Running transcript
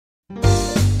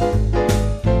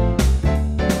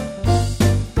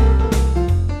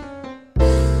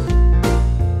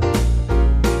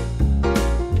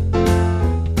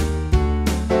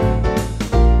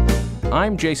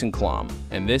I'm Jason Klom,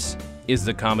 and this is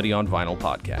the Comedy on Vinyl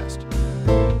podcast.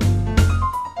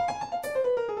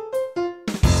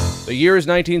 The year is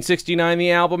 1969,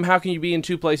 the album, How Can You Be in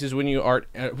Two Places When You Aren't...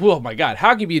 oh my god,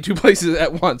 how can you be in two places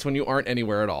at once when you aren't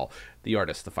anywhere at all? The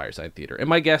artist, the Firesign Theater. And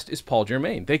my guest is Paul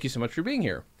Germain. Thank you so much for being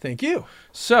here. Thank you.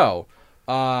 So,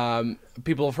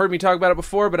 people have heard me talk about it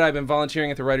before, but I've been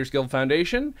volunteering at the Writers Guild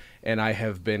Foundation, and I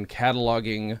have been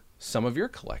cataloging some of your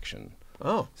collection.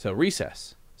 Oh. So,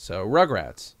 Recess. So,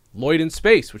 Rugrats. Lloyd in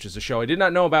Space, which is a show I did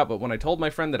not know about, but when I told my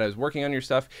friend that I was working on your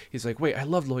stuff, he's like, wait, I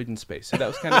love Lloyd in Space. So that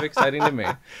was kind of exciting to me.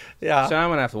 Yeah. So I'm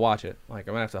going to have to watch it. Like,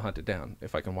 I'm going to have to hunt it down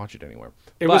if I can watch it anywhere.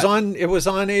 It was on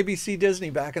ABC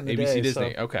Disney back in the day. ABC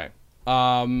Disney, so. Okay.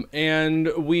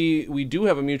 And we do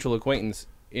have a mutual acquaintance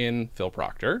in Phil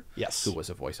Proctor. Yes. Who was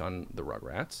a voice on the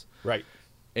Rugrats. Right.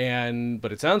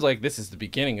 But it sounds like this is the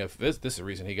beginning of this. This is the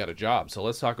reason he got a job. So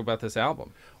let's talk about this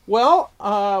album. Well,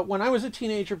 when I was a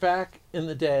teenager back in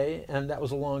the day, and that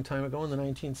was a long time ago in the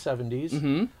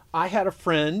 1970s, I had a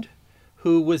friend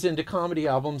who was into comedy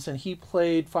albums, and he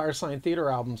played Firesign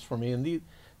Theater albums for me. And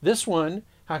this one,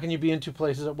 How Can You Be in Two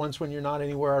Places at Once When You're Not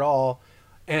Anywhere at All,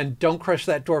 and Don't Crush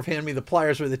That Dwarf, Hand Me the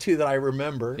Pliers were the two that I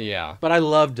remember. Yeah. But I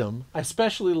loved them. I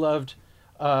especially loved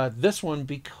this one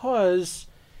because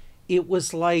it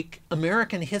was like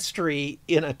American history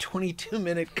in a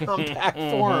 22-minute compact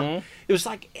form. It was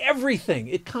like everything.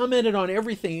 It commented on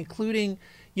everything, including,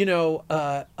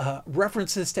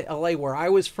 references to LA, where I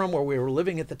was from, where we were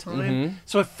living at the time.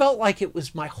 So it felt like it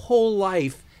was my whole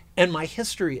life and my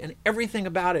history and everything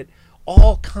about it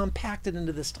all compacted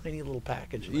into this tiny little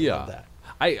package. And I love that.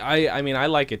 I mean, I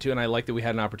like it too, and I like that we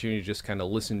had an opportunity to just kind of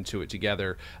listen to it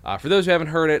together. For those who haven't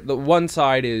heard it, the one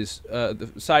side is the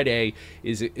side A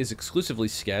is exclusively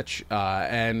sketch,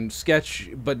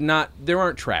 but not. There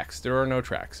aren't tracks. There are no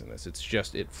tracks in this. It's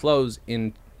just it flows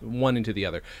in one into the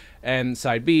other. And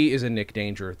side B is a Nick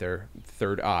Danger, their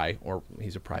third eye, or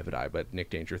he's a private eye, but Nick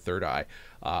Danger third eye,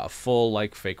 full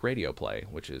like fake radio play,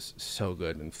 which is so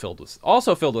good and filled with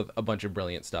a bunch of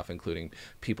brilliant stuff, including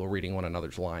people reading one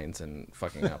another's lines and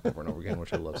fucking up over and over again,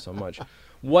 which I love so much.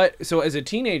 So as a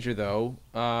teenager though,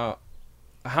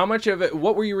 how much of it?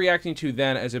 What were you reacting to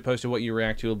then, as opposed to what you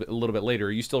react to a little bit later?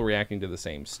 Are you still reacting to the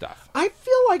same stuff? I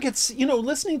feel like it's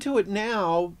listening to it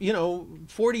now,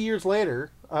 40 years later.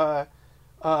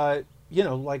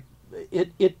 Like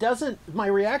it doesn't, my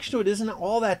reaction to it isn't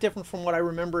all that different from what I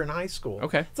remember in high school.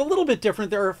 Okay. It's a little bit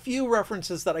different. There are a few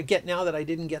references that I get now that I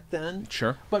didn't get then.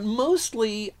 Sure. But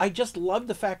mostly I just love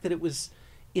the fact that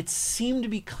it seemed to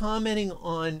be commenting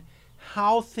on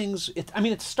how things,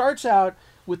 it starts out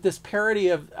with this parody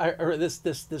of, or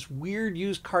this weird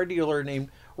used car dealer named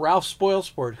Ralph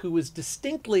Spoilsport, who was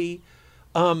distinctly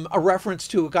a reference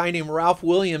to a guy named Ralph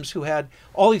Williams, who had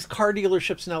all these car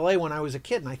dealerships in LA when I was a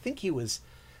kid. And I think he was,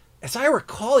 as I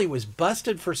recall, he was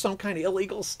busted for some kind of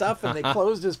illegal stuff, and they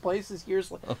closed his places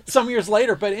some years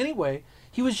later. But anyway,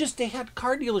 they had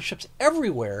car dealerships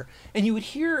everywhere, and you would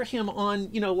hear him on,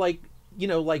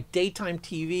 like daytime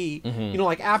TV,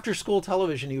 like after school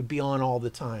television, he would be on all the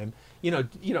time,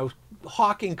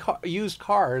 hawking used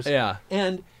cars. Yeah.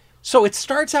 And so it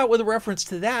starts out with a reference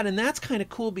to that, and that's kind of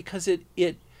cool because it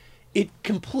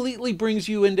completely brings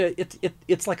you into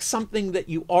it's like something that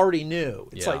you already knew.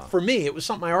 It's like, for me, it was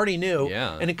something I already knew,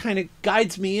 and it kind of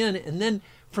guides me in, and then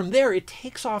from there it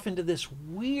takes off into this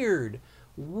weird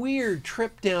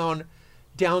trip down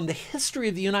the history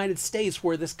of the United States,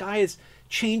 where this guy is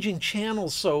changing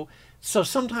channels. So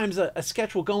sometimes a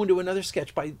sketch will go into another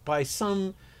sketch by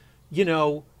some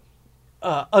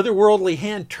otherworldly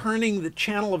hand turning the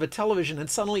channel of a television, and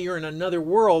suddenly you're in another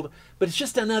world, but it's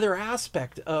just another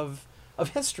aspect of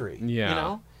history.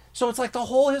 So it's like the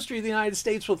whole history of the United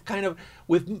States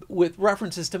with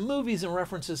references to movies and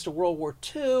references to World War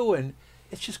II, and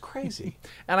it's just crazy.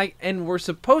 And we're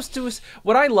supposed to,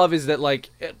 what I love is that, like,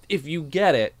 if you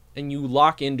get it and you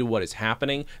lock into what is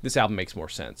happening, this album makes more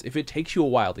sense. If it takes you a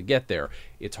while to get there,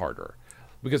 it's harder.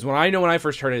 Because when I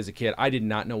first heard it as a kid, I did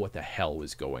not know what the hell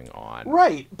was going on.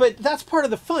 Right, but that's part of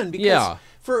the fun, because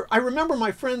I remember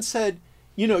my friend said,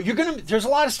 there's a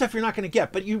lot of stuff you're not going to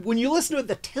get, but when you listen to it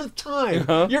the 10th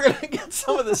time, you're going to get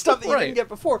some of the stuff that you didn't get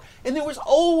before. And there was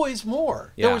always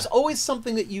more. Yeah. There was always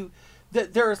something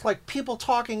that there's like people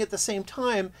talking at the same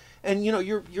time, and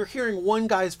you're hearing one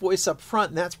guy's voice up front,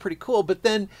 and that's pretty cool. But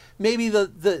then maybe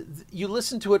you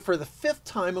listen to it for the 5th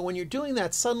time, and when you're doing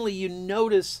that, suddenly you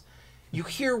notice you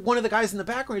hear one of the guys in the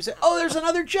background, you say, "Oh, there's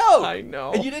another joke." I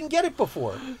know. And you didn't get it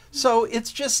before. So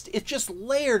it's just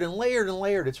layered and layered and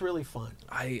layered. It's really fun.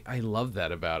 I love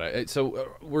that about it.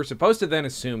 So we're supposed to then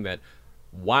assume that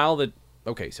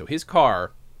so his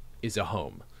car is a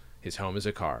home. His home is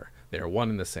a car. They're one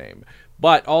and the same.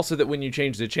 But also that when you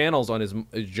change the channels on his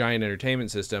giant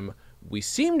entertainment system, we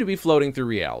seem to be floating through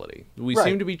reality. We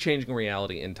seem to be changing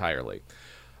reality entirely.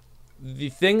 The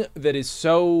thing that is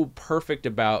so perfect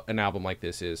about an album like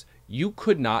this is you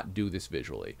could not do this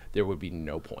visually. There would be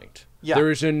no point. Yeah. There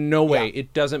is no way. Yeah.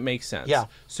 It doesn't make sense. Yeah.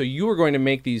 So you are going to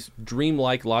make these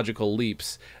dreamlike logical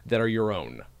leaps that are your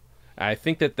own. I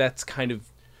think that that's kind of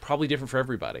probably different for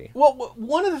everybody. Well,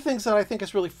 one of the things that I think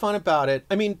is really fun about it,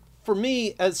 I mean, for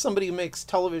me, as somebody who makes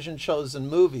television shows and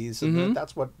movies, and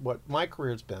that's what my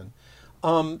career's been,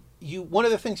 one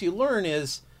of the things you learn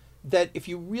is that if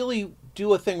you really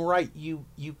do a thing right, you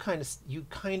kind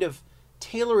of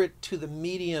tailor it to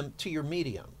your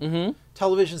medium. Mm-hmm.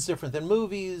 Television's different than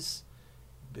movies.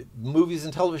 Movies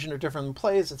and television are different than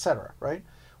plays, etc. Right?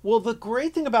 Well, the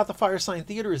great thing about the Firesign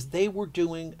Theater is they were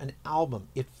doing an album.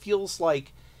 It feels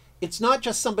like it's not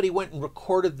just somebody went and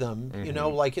recorded them. You know,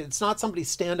 like it's not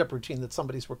somebody's stand-up routine that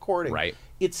somebody's recording. Right.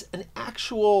 It's an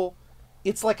actual.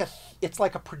 It's like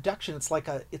a production. It's like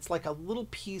a little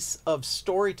piece of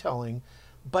storytelling,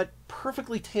 but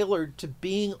perfectly tailored to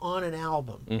being on an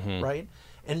album, right?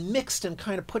 And mixed and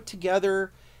kind of put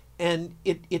together, and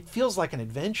it feels like an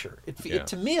adventure.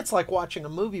 To me, it's like watching a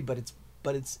movie, but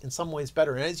it's in some ways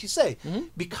better. And as you say,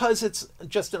 because it's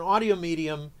just an audio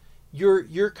medium,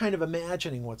 you're kind of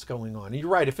imagining what's going on. And you're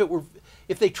right.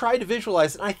 If they tried to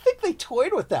visualize it, I think they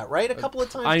toyed with that, right? A couple of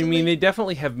times. I mean, they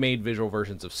definitely have made visual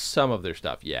versions of some of their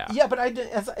stuff. Yeah. Yeah,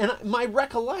 but my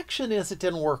recollection is it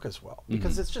didn't work as well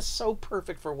because it's just so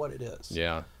perfect for what it is.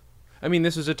 Yeah. I mean,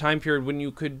 this was a time period when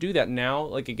you could do that. Now,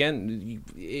 like, again,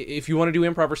 if you want to do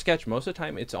improv or sketch, most of the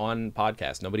time it's on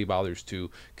podcast. Nobody bothers to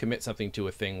commit something to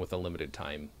a thing with a limited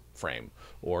time frame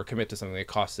or commit to something that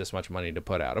costs this much money to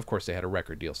put out. Of course, they had a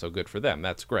record deal, so good for them.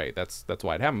 That's great. That's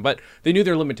why it happened. But they knew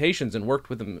their limitations and worked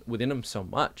within them so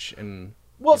much. And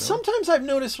well, sometimes I've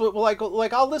noticed, like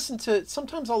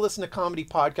sometimes I'll listen to comedy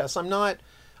podcasts.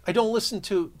 I don't listen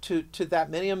to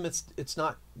that many of them. It's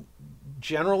not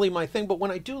generally my thing, but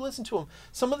when I do listen to them,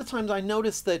 some of the times I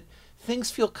notice that things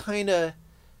feel kind of,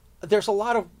 there's a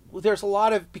lot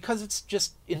of, because it's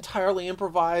just entirely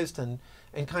improvised and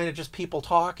kind of just people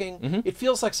talking, it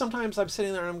feels like sometimes I'm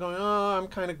sitting there and I'm going, oh, I'm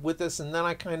kind of with this, and then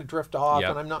I kind of drift off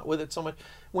and I'm not with it so much.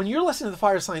 When you're listening to the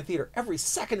Firesign Theater, every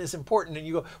second is important, and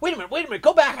you go, wait a minute,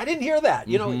 go back, I didn't hear that.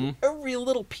 You know, every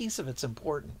little piece of it's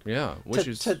important. Yeah, which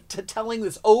is to telling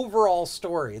this overall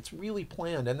story. It's really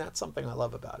planned, and that's something I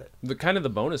love about it. The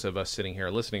bonus of us sitting here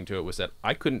listening to it was that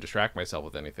I couldn't distract myself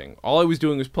with anything. All I was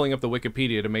doing was pulling up the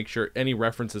Wikipedia to make sure any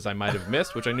references I might have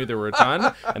missed, which I knew there were a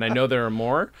ton, and I know there are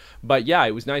more. But yeah,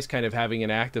 it was nice kind of having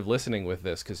an active listening with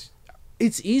this, because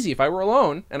it's easy. If I were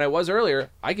alone, and I was earlier,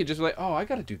 I could just be like, oh, I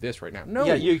got to do this right now. No,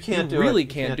 you can't you really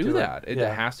can't do that. It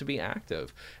It has to be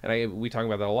active. And we talk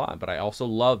about that a lot, but I also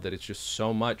love that it's just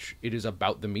so much, it is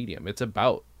about the medium. It's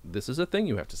about, this is a thing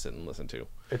you have to sit and listen to.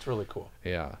 It's really cool.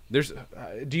 Yeah. There's,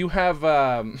 do you have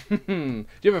a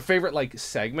favorite, like,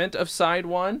 segment of side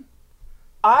one?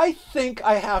 I think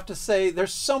I have to say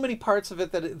there's so many parts of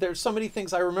it that there's so many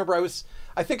things I remember.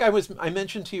 I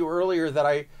mentioned to you earlier that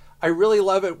I really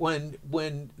love it when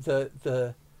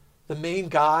the main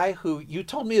guy, who you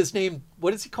told me his name,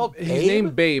 what is he called? Babe? His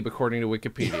name Babe, according to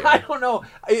Wikipedia. I don't know,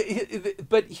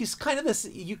 but he's kind of this.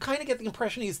 You kind of get the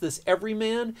impression he's this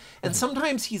everyman, and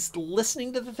sometimes he's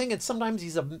listening to the thing, and sometimes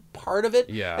he's a part of it,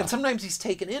 and sometimes he's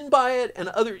taken in by it, and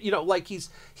like he's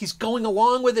going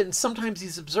along with it, and sometimes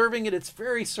he's observing it. It's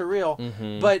very surreal.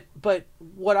 But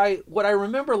what I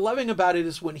remember loving about it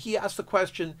is when he asked the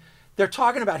question. They're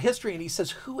talking about history, and he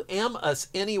says, "Who am us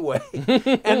anyway?"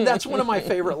 And that's one of my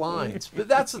favorite lines. But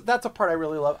that's a part I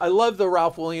really love. I love the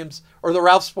Ralph Williams or the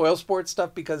Ralph Spoilsport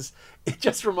stuff because it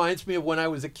just reminds me of when I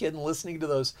was a kid and listening to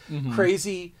those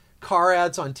crazy car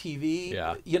ads on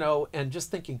TV. You know, and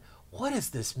just thinking, what does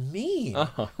this mean?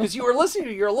 Because you were listening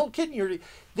to, you're a little kid, and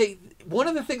one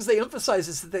of the things they emphasize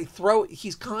is that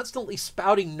he's constantly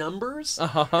spouting numbers,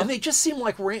 and they just seem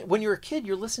like, when you're a kid,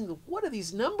 you're listening to, what do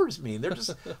these numbers mean? They're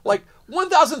just like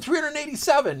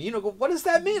 1,387. You know, what does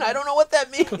that mean? I don't know what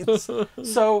that means.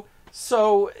 So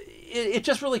it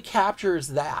just really captures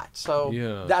that.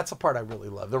 So that's a part I really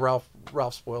love, the Ralph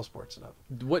Spoilsport stuff.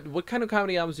 What kind of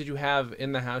comedy albums did you have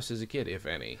in the house as a kid, if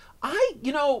any?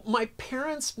 My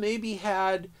parents maybe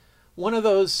had one of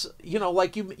those,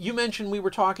 like you mentioned, we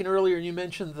were talking earlier, and you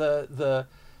mentioned the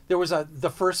There was The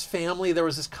First Family. There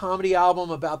was this comedy album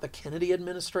about the Kennedy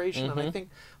administration, and I think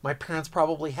my parents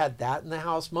probably had that in the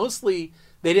house. Mostly,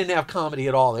 they didn't have comedy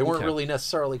at all. They weren't really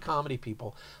necessarily comedy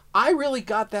people. I really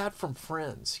got that from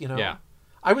Friends, you know? Yeah.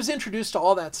 I was introduced to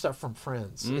all that stuff from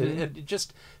Friends. And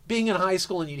just being in high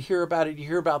school and you'd hear about it, you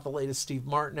hear about the latest Steve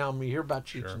Martin album, you hear about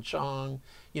Cheech and Chong.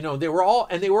 You know, they were all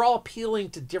appealing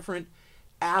to different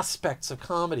aspects of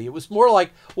comedy. It was more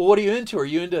like, well, what are you into? Are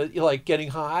you into like getting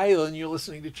high and you're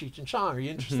listening to Cheech and Chong? Are you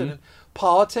interested in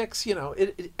politics? You know,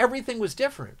 everything was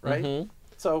different, right?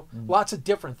 So lots of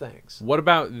different things. What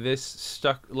about this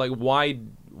stuck? Like, why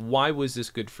was this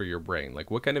good for your brain?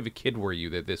 Like, what kind of a kid were you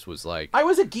that this was like? I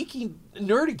was a geeky,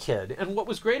 nerdy kid, and what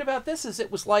was great about this is it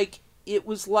was like,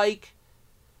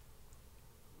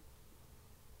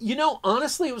 you know,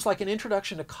 honestly, it was like an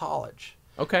introduction to college.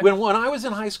 Okay. When I was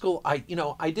in high school, I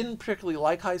didn't particularly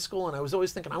like high school, and I was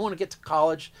always thinking I want to get to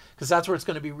college because that's where it's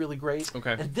going to be really great.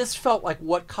 Okay. And this felt like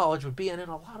what college would be, and in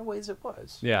a lot of ways, it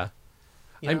was. Yeah.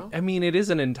 You know? I mean, it is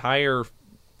an entire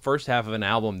first half of an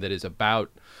album that is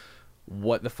about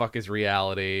what the fuck is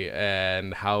reality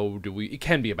and how do we... It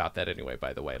can be about that anyway,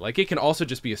 by the way. Like, it can also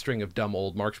just be a string of dumb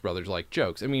old Marx Brothers like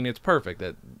jokes. I mean, it's perfect.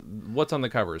 That what's on the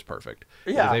cover is perfect.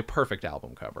 Yeah. It's a perfect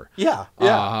album cover. Yeah,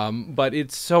 yeah. But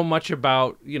it's so much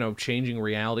about, you know, changing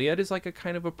reality. It is like a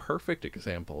kind of a perfect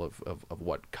example of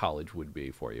what college would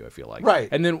be for you, I feel like. Right.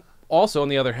 And then also on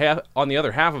the other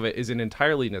half of it is an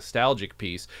entirely nostalgic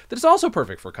piece that is also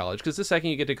perfect for college, because the second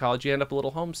you get to college you end up a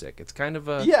little homesick. It's kind of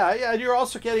a... Yeah, you're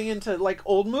also getting into like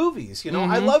old movies, you know.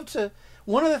 I love to...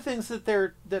 One of the things that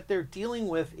they're dealing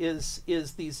with is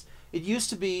these... It used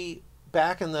to be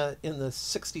back in the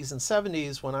 60s and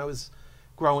 70s when I was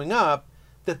growing up,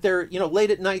 that there, you know, late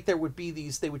at night there would be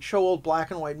these, they would show old black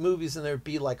and white movies and there'd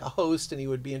be like a host and he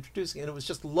would be introducing, and it was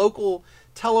just local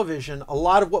television. A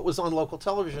lot of what was on local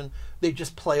television, they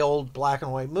just play old black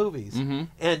and white movies.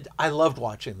 And I loved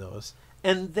watching those.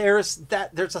 And there's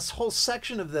this whole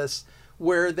section of this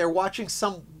where they're watching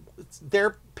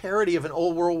their parody of an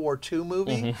old World War II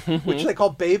movie, which they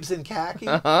call Babes in Khaki,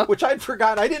 which I'd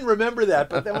forgotten. I didn't remember that,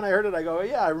 but then when I heard it, I go, oh,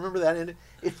 yeah, I remember that. And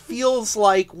it feels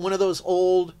like one of those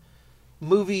old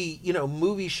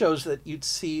movie shows that you'd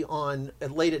see on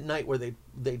late at night where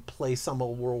they'd play some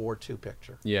old World War II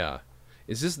picture. Yeah.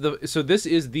 Is this this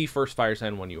is the first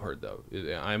Firesign one you heard, though?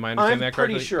 Am I understanding that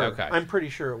correctly? I'm pretty sure. Okay. I'm pretty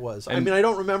sure it was. I mean, I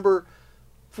don't remember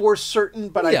for certain,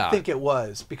 but I think it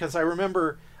was, because I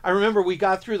remember we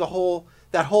got through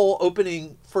that whole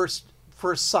opening first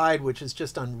side, which is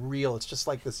just unreal. It's just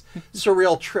like this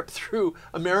surreal trip through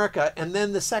America, and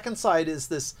then the second side is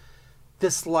this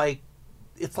like,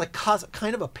 it's like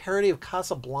kind of a parody of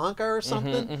Casablanca or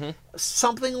something,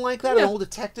 something like that, an old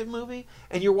detective movie.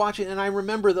 And you're watching, and I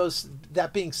remember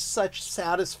that being such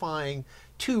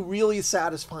two really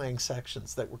satisfying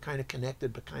sections that were kind of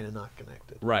connected but kind of not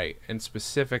connected. Right, and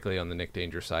specifically on the Nick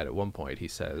Danger side, at one point he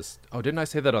says, "Oh, didn't I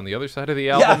say that on the other side of the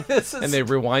album?" Yeah, and they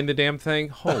rewind the damn thing.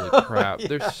 Holy crap!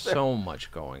 There's so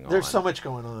much going on. There's so much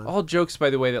going on. All jokes, by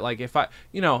the way, that like if I'm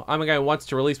a guy who wants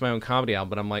to release my own comedy album,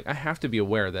 but I'm like, I have to be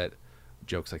aware that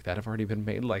jokes like that have already been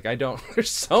made. Like, I don't. There's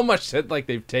so much that like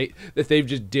they've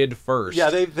just did first.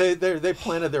 Yeah, they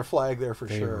planted their flag there for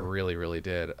sure. They really, really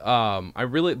did.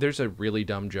 There's a really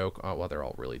dumb joke. Oh, well, they're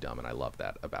all really dumb, and I love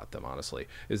that about them. Honestly,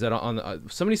 is that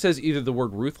somebody says either the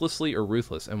word ruthlessly or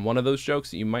ruthless, and one of those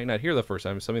jokes that you might not hear the first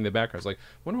time is something in the background is like,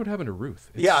 I wonder what happened to Ruth.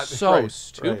 It's so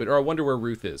stupid. Right. Or I wonder where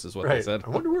Ruth is what they said. I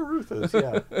wonder where Ruth is.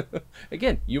 Yeah.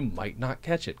 Again, you might not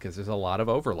catch it because there's a lot of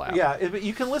overlap. Yeah, but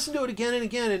you can listen to it again and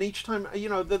again, and each time, you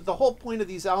know, the whole point of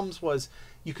these albums was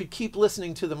you could keep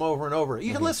listening to them over and over.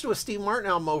 You can listen to a Steve Martin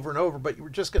album over and over, but you were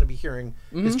just going to be hearing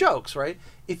his jokes, right?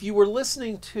 If you were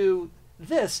listening to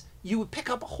this, you would pick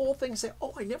up a whole thing and say,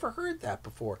 "Oh, I never heard that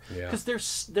before," because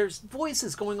there's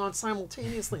voices going on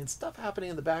simultaneously and stuff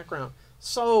happening in the background.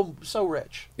 So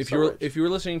rich. If you were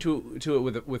listening to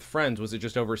it with friends, was it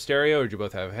just over stereo, or did you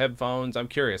both have headphones? I'm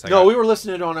curious. No, we were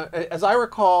listening on as I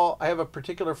recall, I have a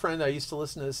particular friend I used to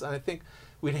listen to this, and I think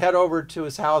we'd head over to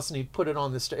his house and he'd put it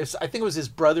on the I think it was his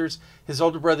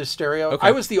older brot's stereo. Okay. I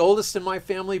was the oldest in my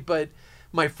family, but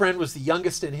my friend was the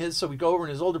youngest in his, so we'd go over, and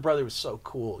his older brother was so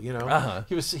cool, you know.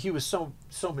 He was so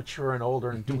mature and older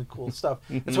and doing cool stuff.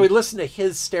 And so we'd listen to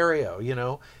his stereo, you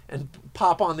know, and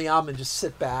pop on the album and just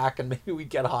sit back, and maybe we'd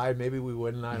get high, maybe we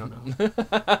wouldn't, I don't know.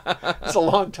 It's a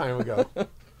long time ago.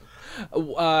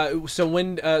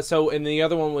 So and the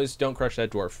other one was Don't Crush That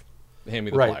Dwarf. hand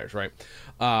me the Right. pliers, right?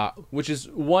 Which is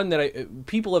one that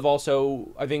people have also,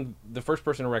 I think the first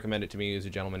person to recommend it to me is a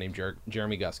gentleman named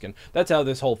Jeremy Guskin. That's how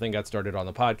this whole thing got started on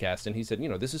the podcast. And he said,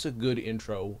 this is a good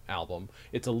intro album.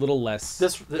 It's a little less,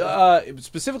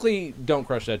 specifically Don't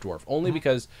Crush That Dwarf, only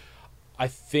because I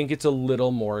think it's a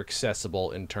little more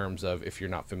accessible in terms of if you're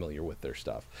not familiar with their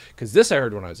stuff. Because this I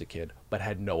heard when I was a kid, but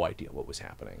had no idea what was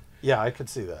happening. Yeah, I could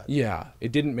see that. Yeah,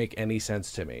 it didn't make any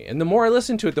sense to me. And the more I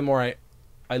listen to it, the more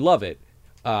I love it.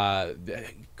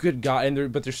 Good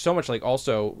God. But there's so much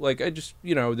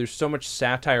there's so much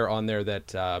satire on there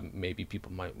that maybe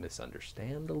people might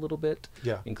misunderstand a little bit.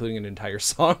 Yeah. Including an entire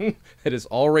song that is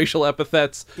all racial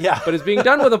epithets. Yeah. But it's being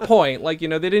done with a point. They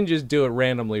didn't just do it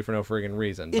randomly for no friggin'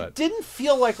 reason. It didn't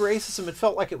feel like racism. It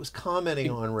felt like it was commenting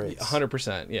on race.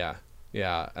 100%, yeah.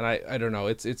 Yeah, and I don't know.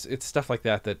 It's stuff like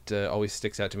that always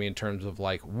sticks out to me in terms of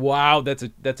wow,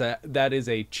 that is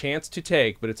a chance to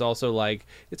take, but it's also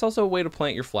a way to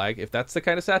plant your flag. If that's the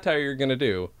kind of satire you're gonna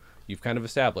do, you've kind of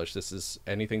established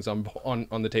anything's on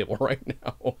the table right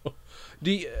now.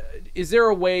 Is there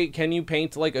a way? Can you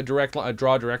paint draw a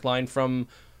direct line from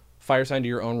Firesign to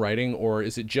your own writing, or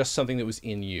is it just something that was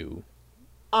in you?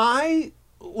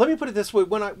 Let me put it this way: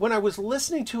 when I was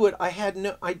listening to it,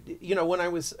 when I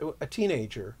was a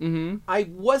teenager, I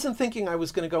wasn't thinking I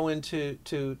was going to go into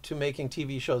making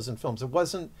TV shows and films. It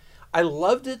wasn't. I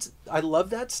loved it. I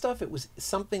loved that stuff. It was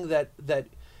something that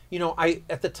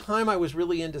at the time I was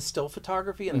really into still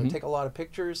photography and I would take a lot of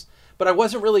pictures, but I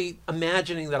wasn't really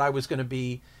imagining that I was going to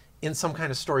be in some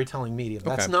kind of storytelling medium.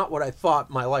 That's not what I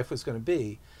thought my life was going to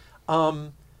be.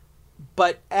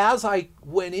 But as I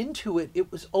went into it,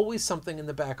 it was always something in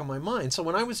the back of my mind. So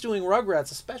when I was doing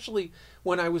Rugrats, especially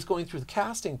when I was going through the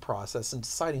casting process and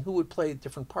deciding who would play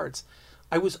different parts,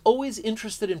 I was always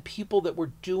interested in people that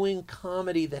were doing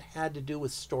comedy that had to do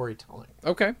with storytelling.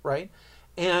 Okay. Right?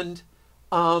 And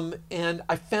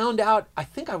I found out, I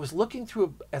think I was looking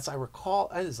through, as I recall,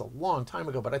 this is a long time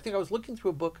ago, but I think I was looking through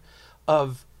a book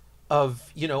of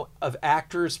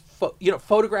actors,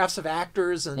 photographs of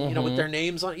actors and, with their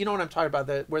names on, what I'm talking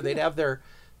about, where they'd have their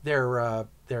they have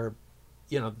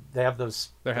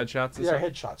those. Their headshots? Their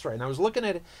headshots, right. And I was looking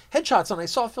at headshots and I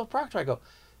saw Phil Proctor. I go,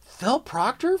 Phil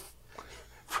Proctor?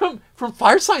 From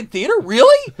Firesign Theater?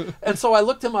 Really? And so I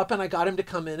looked him up and I got him to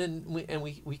come in and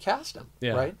we cast him,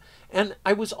 right? And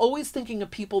I was always thinking of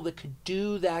people that could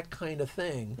do that kind of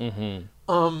thing.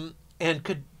 And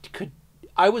could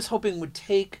I was hoping would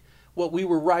take what we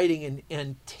were writing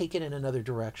and take it in another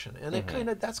direction. And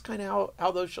that's kind of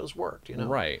how those shows worked,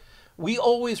 Right. We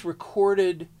always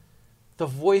recorded the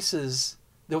voices.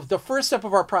 The first step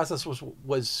of our process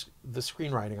was the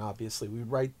screenwriting, obviously. We'd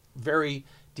write very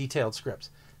detailed scripts.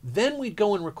 Then we'd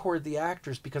go and record the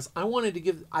actors because I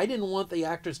didn't want the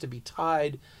actors to be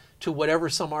tied to whatever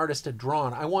some artist had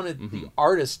drawn. I wanted the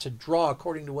artist to draw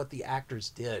according to what the actors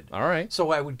did. All right.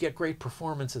 So I would get great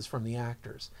performances from the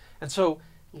actors. And so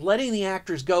letting the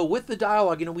actors go with the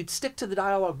dialogue, we'd stick to the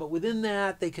dialogue, but within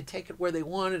that, they could take it where they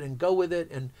wanted and go with it.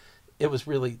 And it was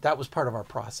that was part of our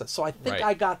process. So I think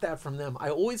I got that from them. I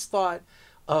always thought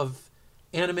of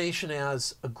animation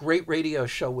as a great radio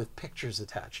show with pictures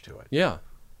attached to it. Yeah.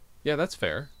 Yeah, that's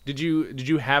fair. Did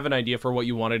you have an idea for what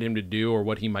you wanted him to do or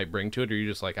what he might bring to it, or are you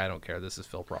just like, I don't care, this is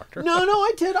Phil Proctor? No,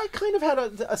 I did. I kind of had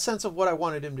a sense of what I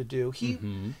wanted him to do. He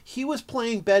was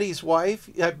playing Betty's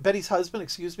husband, Betty's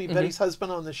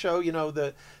husband on the show.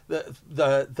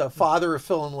 The father of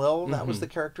Phil and Lil. That was the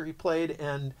character he played,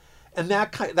 and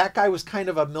that guy was kind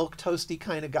of a milk toasty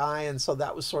kind of guy, and so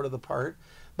that was sort of the part.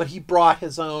 But he brought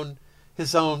his own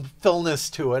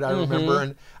Philness to it, I remember.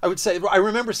 And I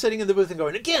remember sitting in the booth and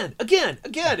going, again, and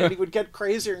he would get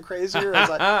crazier and crazier.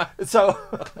 I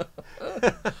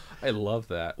love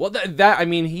that. Well, I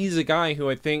mean, he's a guy who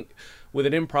I think with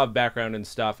an improv background and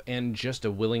stuff and just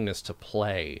a willingness to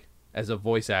play as a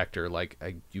voice actor,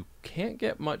 you can't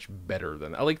get much better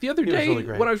than that. Like the other day really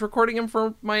when I was recording him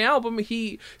for my album,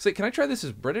 he's like, can I try this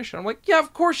as British? And I'm like, yeah,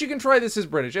 of course you can try this as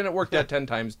British. And it worked out 10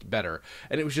 times better.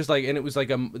 And it was just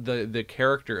the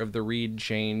character of the Reed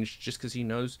changed just because he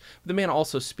knows. The man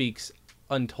also speaks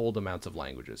untold amounts of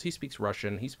languages. He speaks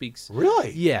Russian. He speaks...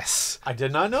 Really? Yes. I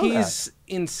did not know He's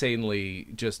insanely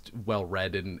just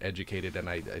well-read and educated, and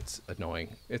it's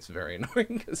annoying. It's very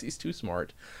annoying because he's too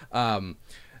smart. I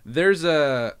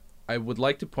would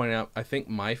like to point out, I think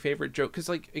my favorite joke, because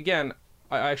again,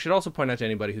 I should also point out to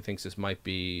anybody who thinks this might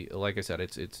be, like I said,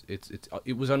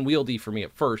 it was unwieldy for me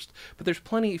at first, but there's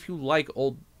plenty, if you like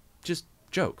old just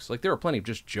jokes, there are plenty of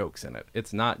just jokes in it.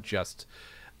 It's not just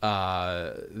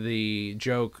the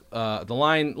joke, the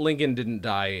line, Lincoln didn't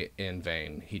die in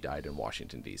vain. He died in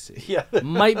Washington, D.C. Yeah.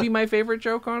 Might be my favorite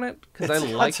joke on it, because I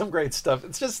It's like got some great stuff.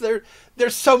 It's just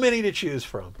there's so many to choose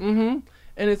from. Mm-hmm.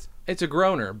 And it's a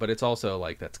groaner, but it's also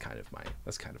like that's kind of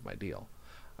my deal.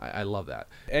 I love that.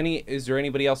 Is there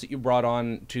anybody else that you brought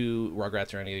on to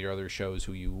Rugrats or any of your other shows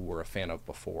who you were a fan of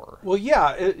before? Well,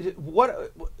 yeah.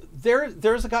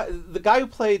 There's a guy. The guy who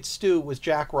played Stu was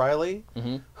Jack Riley,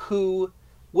 who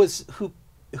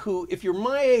if you're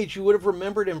my age, you would have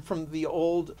remembered him from the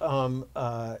old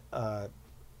The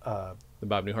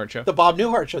Bob Newhart Show? The Bob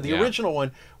Newhart Show, the original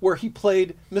one, where he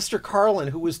played Mr. Carlin,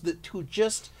 who was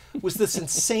this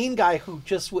insane guy who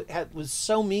just was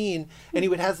so mean, and he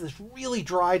would have this really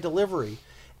dry delivery,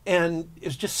 and it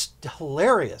was just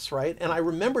hilarious, right? And I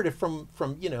remembered it from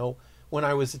when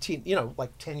I was a teen,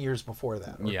 like 10 years before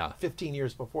that, or 15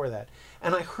 years before that,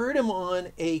 and I heard him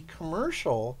on a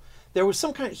commercial. There was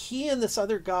he and this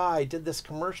other guy did this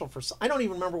commercial for, I don't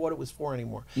even remember what it was for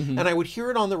anymore, and I would hear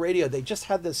it on the radio. They just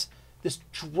had this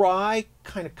dry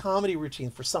kind of comedy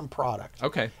routine for some product.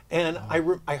 Okay. And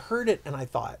I heard it and I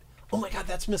thought, oh my God,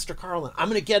 that's Mr. Carlin. I'm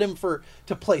going to get him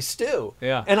to play Stu.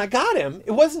 Yeah. And I got him.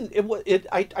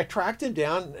 I tracked him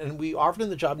down and we offered him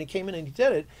the job and he came in and he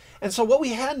did it. And so what we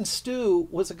had in Stu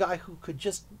was a guy who could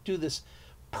just do this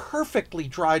perfectly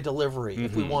dry delivery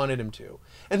if we wanted him to.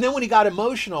 And then when he got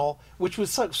emotional, which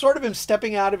was sort of him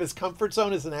stepping out of his comfort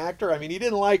zone as an actor. I mean, he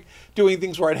didn't like doing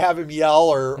things where I'd have him yell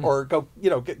or go,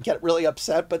 get really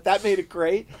upset, but that made it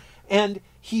great. And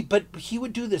he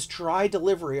would do this dry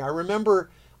delivery. I remember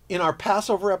in our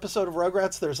Passover episode of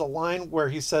Rugrats, there's a line where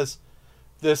he says,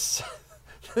 this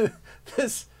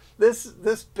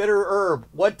bitter herb,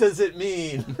 what does it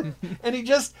mean? And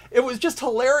it was just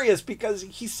hilarious because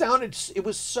it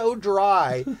was so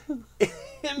dry.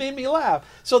 It made me laugh.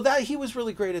 So that he was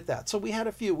really great at that. So we had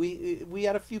a few, we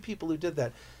had a few people who did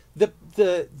that.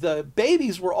 The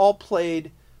babies were all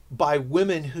played by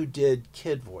women who did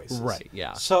kid voices. Right.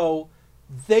 Yeah. So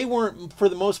they weren't, for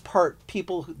the most part,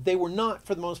 people who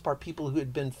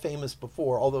had been famous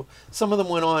before, although some of them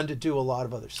went on to do a lot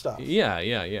of other stuff. Yeah.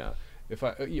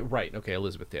 Right. Okay.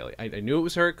 Elizabeth Daly. I knew it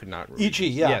was her. Could not. E.G.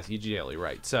 Yeah. Yes. E.G. Daly.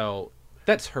 Right. So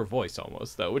that's her voice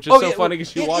almost, though, which is so funny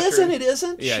because you watch her. It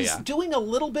isn't. Yeah, She's doing a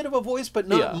little bit of a voice, but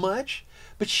not much.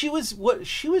 But she was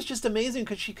just amazing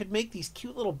because she could make these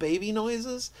cute little baby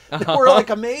noises that were like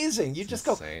amazing. You just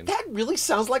insane. Go, that really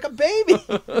sounds like a baby.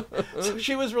 So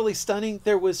she was really stunning.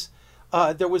 There's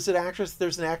an actress,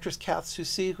 Kath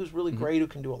Soucie, who's really great, who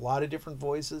can do a lot of different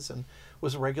voices and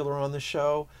was a regular on the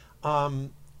show.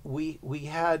 We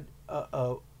had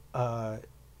the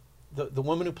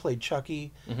woman who played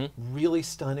Chucky, really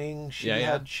stunning.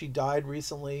 She died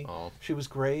recently. Oh. She was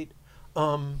great. A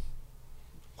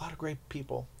lot of great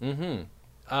people.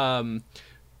 Do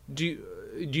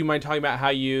you mind talking about how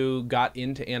you got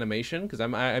into animation? Because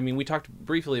I mean, we talked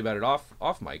briefly about it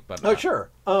off mic, but oh sure.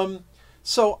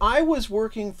 So I was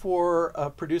working for a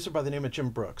producer by the name of Jim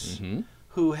Brooks,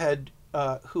 who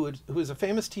is a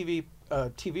famous TV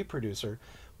producer.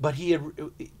 But he had,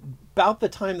 about the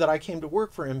time that I came to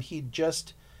work for him, he'd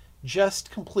just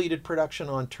completed production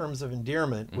on Terms of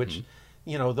Endearment, which,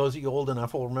 those of you old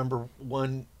enough will remember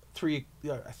won 5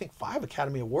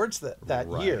 Academy Awards that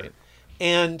year.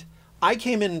 And I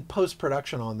came in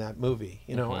post-production on that movie,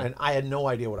 and I had no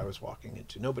idea what I was walking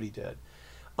into. Nobody did.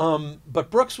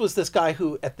 But Brooks was this guy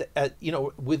who,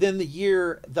 within the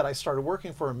year that I started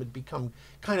working for him, had become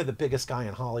kind of the biggest guy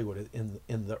in Hollywood in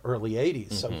the early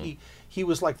 '80s. So he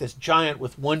was like this giant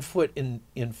with one foot in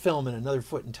film and another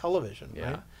foot in television.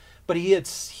 Yeah. Right? But he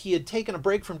had taken a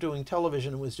break from doing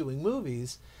television and was doing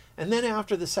movies. And then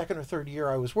after the second or third year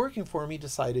I was working for him, he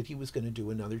decided he was going to do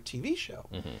another TV show.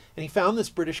 And he found this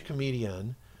British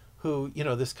comedian who,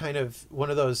 this kind of one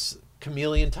of those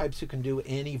chameleon types who can do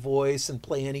any voice and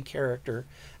play any character,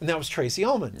 and that was Tracy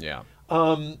Ullman. Yeah.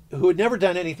 Who had never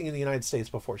done anything in the United States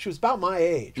before. She was about my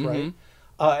age, right?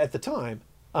 At the time.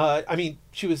 I mean,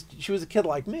 she was a kid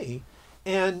like me,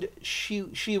 and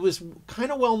she was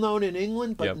kind of well known in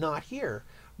England, but not here.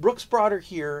 Brooks brought her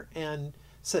here, and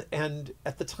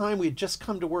at the time we had just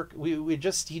come to work. He'd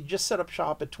just set up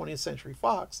shop at 20th Century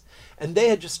Fox, and they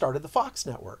had just started the Fox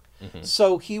network.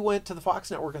 So he went to the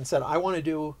Fox network and said, "I want to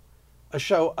do a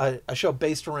show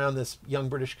based around this young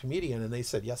British comedian," and they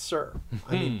said, "Yes, sir."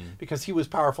 I mean, because he was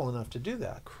powerful enough to do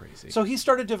that. Crazy. So he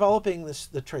started developing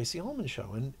the Tracy Ullman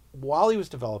show, and while he was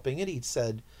developing it, he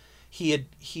said he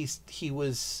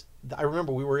was. I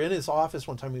remember we were in his office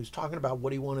one time. He was talking about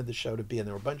what he wanted the show to be, and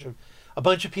there were a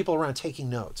bunch of people around taking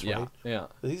notes. Right? Yeah.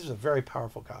 He was a very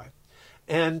powerful guy,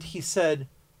 and he said,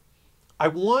 I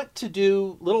want to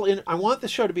do I want the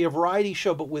show to be a variety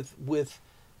show, but with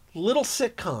little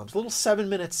sitcoms, little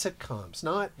 7-minute sitcoms,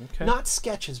 not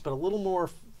sketches, but a little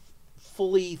more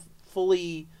fully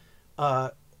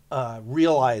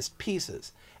realized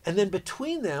pieces. And then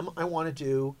between them, I want to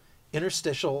do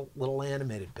interstitial little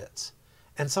animated bits.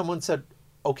 And someone said,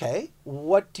 okay,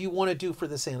 what do you want to do for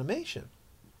this animation?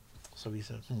 So he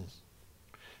said,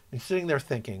 He's sitting there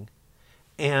thinking,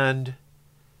 and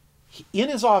in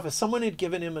his office, someone had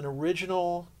given him an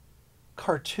original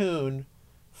cartoon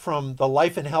from the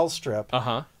Life in Hell strip,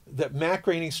 that Matt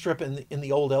Groening strip in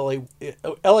the old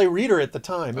LA Reader at the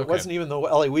time. It wasn't even the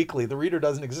LA Weekly. The Reader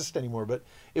doesn't exist anymore, but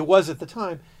it was at the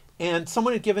time. And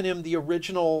someone had given him the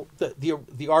original,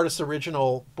 the artist's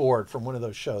original board from one of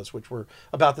those shows, which were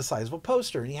about the size of a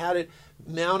poster. And he had it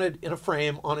mounted in a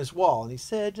frame on his wall. And he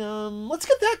said, let's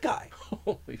get that guy.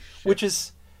 Holy shit. Which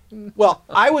is, well,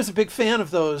 I was a big fan of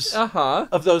those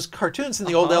cartoons in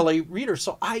the old LA Reader.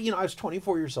 So I was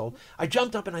 24 years old. I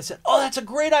jumped up and I said, oh, that's a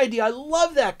great idea. I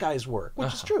love that guy's work,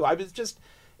 which is true. I was just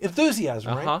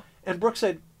enthusiasm, right? And Brooke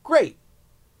said, great,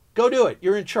 go do it.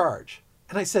 You're in charge.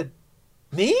 And I said,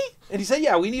 me? And he said,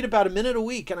 yeah, we need about a minute a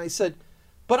week. And I said,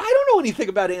 but I don't know anything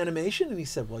about animation. And he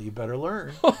said, well, you better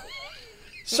learn.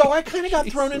 So I kind of got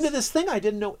thrown into this thing I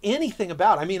didn't know anything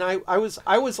about. I mean, I was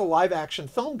a live action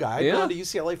film guy. I'd gone to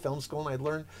UCLA Film School and I'd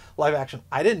learned live action.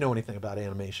 I didn't know anything about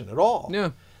animation at all.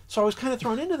 Yeah. So I was kind of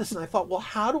thrown into this and I thought, well,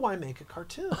 how do I make a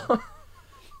cartoon?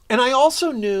 And I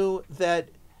also knew that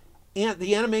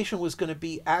the animation was going to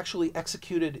be actually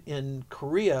executed in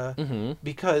Korea,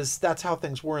 because that's how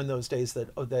things were in those days,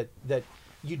 that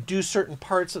you do certain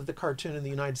parts of the cartoon in the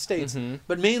United States,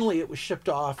 but mainly it was shipped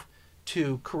off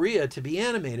to Korea to be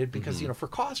animated because, for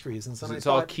cost reasons. And it's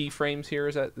all keyframes here?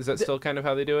 Is that still kind of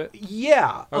how they do it?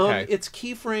 Yeah. Okay. It's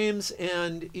keyframes,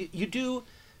 and you do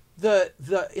the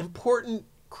important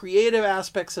creative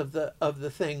aspects of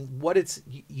the thing. What it's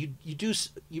you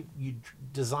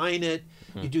design it,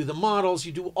 you do the models,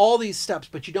 you do all these steps,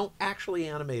 but you don't actually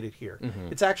animate it here.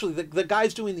 It's actually the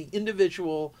guys doing the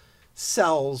individual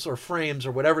cells or frames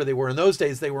or whatever they were. In those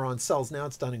days they were on cells. Now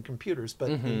it's done in computers, but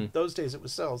in those days it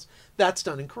was cells. That's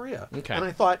done in Korea. Okay. And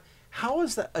I thought, how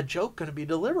is that a joke going to be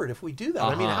delivered if we do that?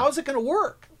 I mean, how is it going to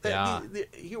work? Yeah.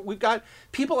 We've got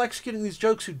people executing these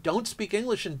jokes who don't speak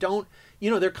English and don't,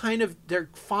 they're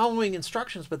following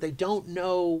instructions, but they don't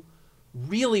know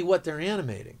really what they're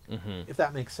animating, if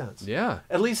that makes sense. Yeah.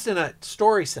 At least in a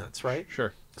story sense, right?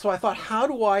 Sure. So I thought, how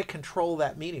do I control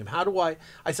that medium? I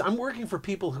said, I'm working for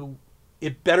people who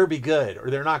it better be good or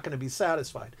they're not going to be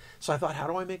satisfied. So I thought, how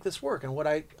do I make this work? And what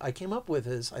I came up with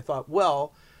is, I thought,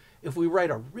 well, if we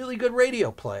write a really good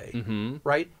radio play,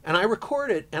 right, and I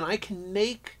record it and I can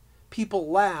make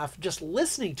people laugh just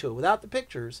listening to it without the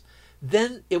pictures,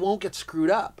 then it won't get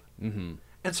screwed up. And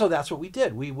so that's what we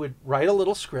did. We would write a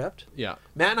little script. Yeah.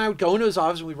 Matt and I would go into his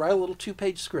office and we'd write a little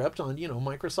 2-page script on,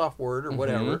 Microsoft Word or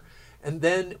whatever. And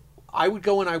then I would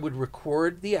go and I would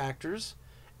record the actors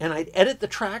and I'd edit the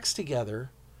tracks together.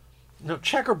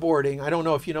 Checkerboarding, I don't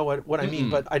know if you know what I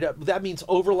mean, but that means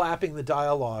overlapping the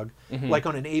dialogue, like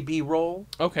on an A-B roll,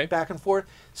 back and forth,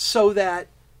 so that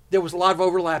there was a lot of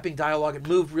overlapping dialogue. It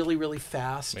moved really, really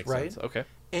fast, Makes right? sense. Okay.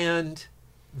 And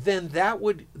then that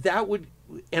would,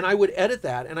 and I would edit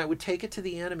that, and I would take it to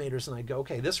the animators, and I'd go,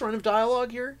 okay, this run of dialogue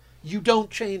here, you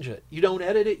don't change it. You don't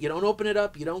edit it. You don't open it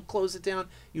up. You don't close it down.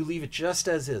 You leave it just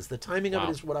as is. The timing of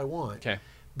it is what I want. Okay.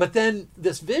 But then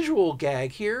this visual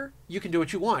gag here, you can do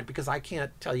what you want because I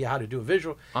can't tell you how to do a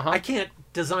visual. I can't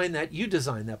design that. You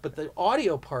design that. But the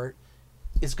audio part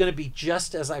is going to be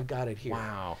just as I've got it here.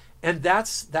 Wow. And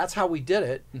that's how we did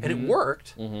it, and it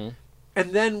worked. And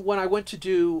then when I went to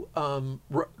do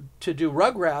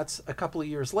Rugrats a couple of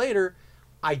years later,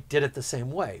 I did it the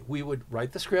same way. We would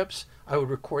write the scripts, I would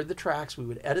record the tracks, we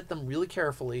would edit them really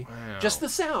carefully, just the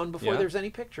sound before there's any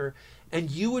picture, and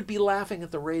you would be laughing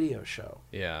at the radio show.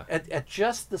 Yeah. At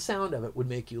just the sound of it would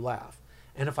make you laugh.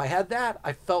 And if I had that,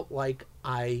 I felt like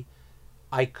I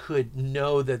could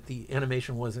know that the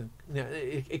animation wasn't,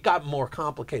 it got more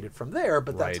complicated from there,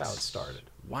 but that's how it started.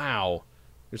 Wow.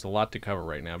 There's a lot to cover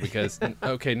right now because,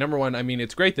 okay, number one, I mean,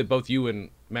 it's great that both you and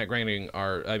Matt Groening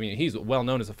are, I mean, he's well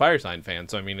known as a Firesign fan,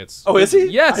 so I mean, it's... Oh, is he?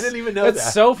 Yes. I didn't even know that.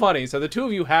 That's so funny. So the two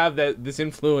of you have this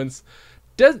influence.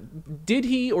 Did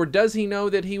he or does he know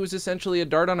that he was essentially a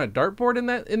dart on a dartboard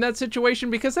in that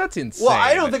situation? Because that's insane. Well,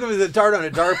 I don't think it was a dart on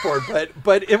a dartboard,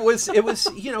 but it was he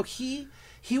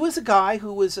was a guy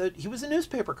who was a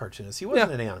newspaper cartoonist. He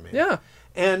wasn't an animator. Yeah.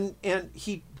 And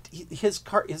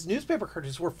his newspaper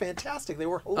cartoons were fantastic. They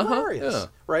were hilarious,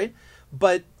 right?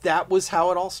 but that was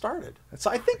how it all started. So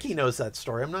I think he knows that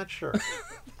story. I'm not sure.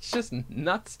 It's just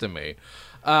nuts to me.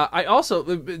 I also,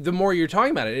 the more you're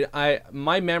talking about it,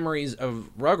 my memories of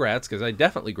Rugrats, because I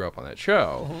definitely grew up on that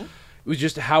show, it was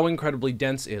just how incredibly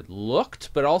dense it looked,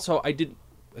 but also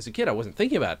as a kid, I wasn't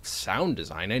thinking about sound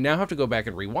design. I now have to go back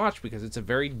and rewatch because it's a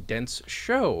very dense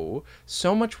show.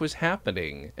 So much was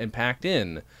happening and packed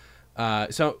in.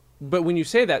 But when you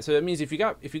say that, so that means if you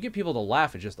get people to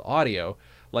laugh at just the audio,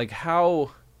 like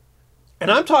how.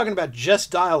 And I'm talking about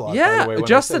just dialogue. Yeah, by the way,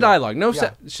 just the dialogue. No,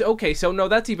 yeah. Okay, so no,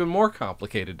 that's even more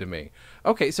complicated to me.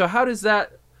 Okay, so how does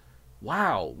that?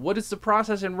 Wow, what is the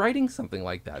process in writing something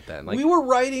like that then? Like, we were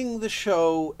writing the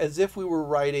show as if we were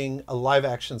writing a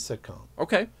live-action sitcom.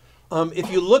 Okay.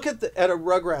 If you look at a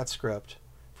Rugrats script,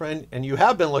 friend, and you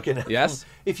have been looking at Yes. them,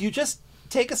 if you just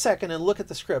take a second and look at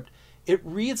the script, it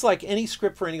reads like any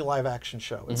script for any live-action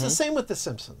show. It's the same with The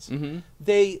Simpsons.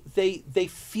 They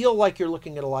feel like you're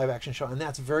looking at a live-action show, and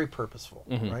that's very purposeful,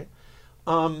 right?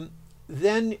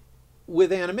 Then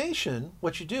with animation,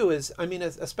 what you do is,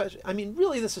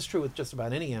 really, this is true with just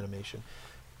about any animation.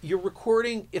 You're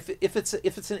recording if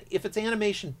it's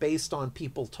animation based on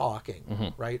people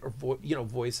talking, right, or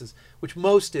voices, which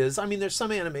most is. I mean, there's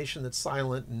some animation that's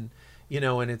silent and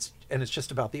it's just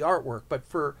about the artwork. But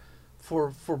for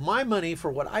my money,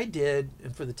 for what I did,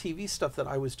 and for the TV stuff that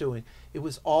I was doing, it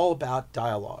was all about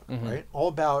dialogue, right? All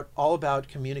about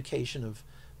communication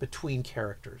between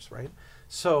characters, right?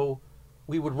 So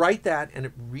we would write that, and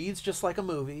it reads just like a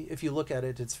movie. If you look at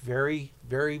it, it's very,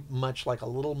 very much like a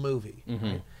little movie.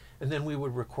 Right? And then we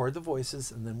would record the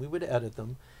voices, and then we would edit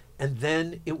them, and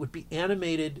then it would be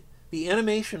animated. The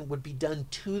animation would be done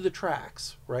to the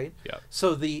tracks, right? Yeah.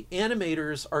 So the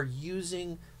animators are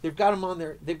they've got them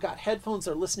on they've got headphones,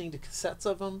 they're listening to cassettes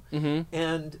of them,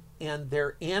 and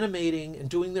they're animating and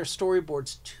doing their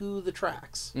storyboards to the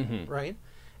tracks, right?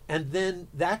 And then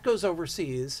that goes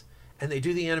overseas, and they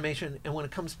do the animation, and when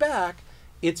it comes back,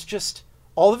 it's just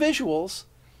all the visuals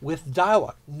with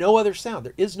dialogue, no other sound.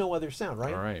 There is no other sound,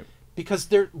 right? All right. Because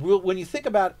when you think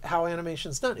about how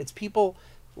animation's done, it's people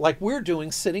like we're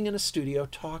doing sitting in a studio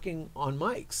talking on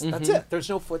mics. That's it. There's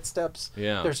no footsteps.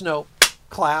 Yeah. There's no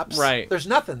claps. Right. There's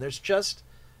nothing. There's just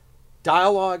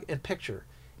dialogue and picture.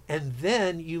 And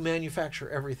then you manufacture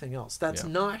everything else. That's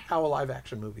not how a live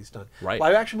action movie's done. Right.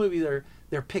 Live action movie,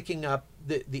 they're picking up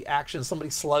the action. Somebody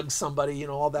slugs somebody,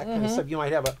 all that kind of stuff. You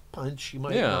might have a punch, you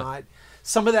might not.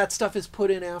 Some of that stuff is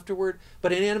put in afterward,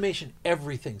 but in animation,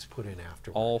 everything's put in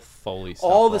afterward. All Foley stuff.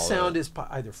 All the sound is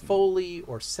either Foley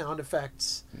or sound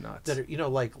effects. Nuts. That are,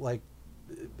 like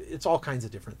it's all kinds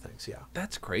of different things. Yeah.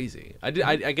 That's crazy. I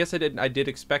guess I did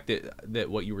expect it that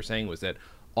what you were saying was that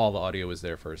all the audio was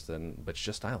there first, but it's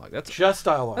just dialogue. That's just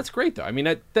dialogue. That's great though. I mean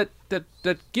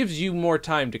that gives you more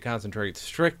time to concentrate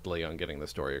strictly on getting the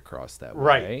story across that way.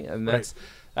 Right. And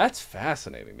that's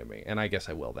fascinating to me. And I guess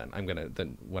I will then. I'm gonna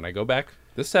when I go back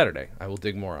this Saturday, I will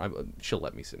dig more. She'll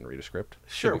let me sit and read a script.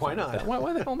 Sure, why not?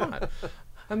 Why the hell not?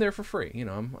 I'm there for free.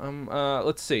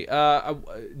 Let's see.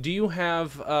 Do you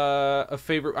have a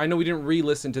favorite? I know we didn't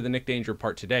re-listen to the Nick Danger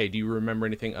part today. Do you remember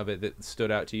anything of it that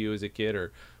stood out to you as a kid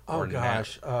or? Oh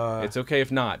gosh, it's okay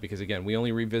if not, because again, we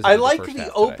only revisited. I like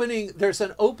the opening. Today. There's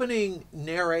an opening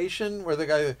narration where the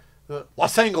guy,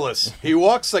 Los Angeles, he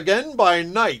walks again by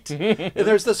night, and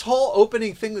there's this whole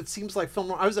opening thing that seems like film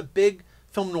noir. I was a big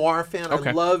film noir fan.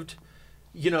 Okay. I loved,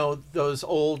 those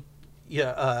old,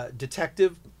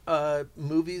 detective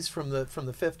movies from the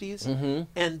 50s,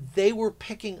 and they were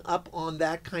picking up on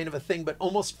that kind of a thing, but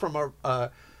almost from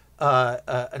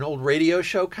an old radio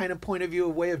show kind of point of view, a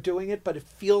way of doing it, but it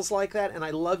feels like that, and I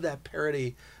love that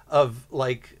parody of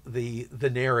like the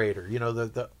narrator,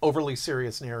 the overly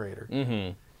serious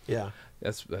narrator. Yeah,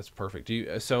 that's perfect.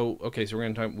 So we're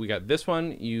gonna talk. We got this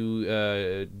one.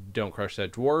 You Don't Crush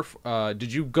That Dwarf.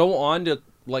 Did you go on to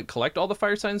like collect all the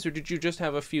Firesigns, or did you just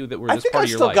have a few that were just part of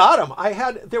your life? I think I still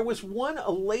got them. There was one,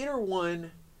 a later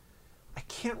one. I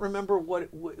can't remember what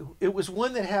it was.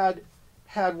 One that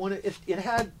had one. It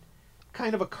had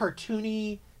kind of a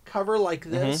cartoony cover like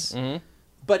this,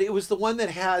 but it was the one that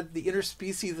had the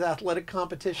interspecies athletic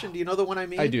competition. Do you know the one I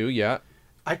mean? I do, yeah.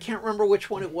 I can't remember which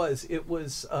one it was. It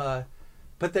was,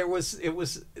 but this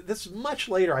is much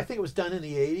later. I think it was done in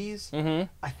the 80s.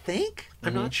 I think.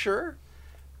 I'm not sure.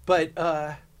 But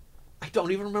I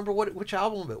don't even remember which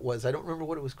album it was. I don't remember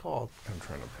what it was called. I'm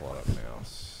trying to pull it up now.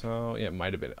 So, yeah, it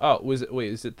might have been. Oh,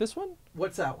 is it this one?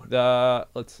 What's that one? Well,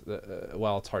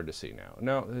 it's hard to see now.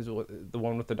 No, is it the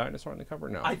one with the dinosaur on the cover?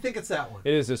 No. I think it's that one.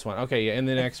 It is this one. Okay, yeah, in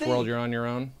the next world, you're on your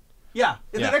own. Yeah,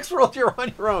 in Yeah. the next world, you're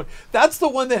on your own. That's the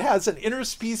one that has an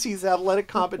interspecies athletic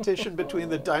competition between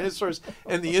the dinosaurs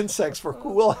and the insects for who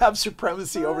will have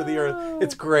supremacy over the Earth.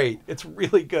 It's great. It's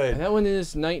really good. And that one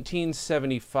is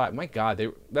 1975. My God,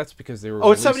 that's because they were.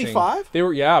 Oh, it's releasing- 75? They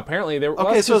were, yeah. Apparently, they were. well,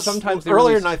 Okay, that's so 'cause it's sometimes they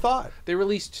earlier released, than I thought. They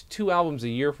released 2 albums a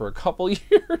year for a couple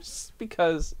years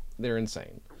because they're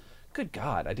insane. Good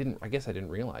God, I guess I didn't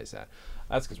realize that.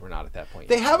 That's because we're not at that point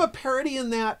They yet. have a parody in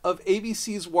that of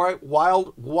ABC's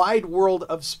Wide World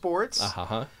of Sports,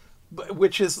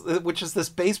 which is this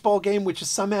baseball game, which is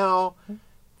somehow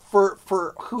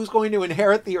for who's going to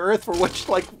inherit the Earth, for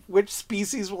which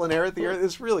species will inherit the Earth.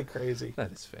 It's really crazy.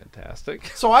 That is fantastic.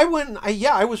 So I went.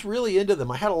 I was really into them.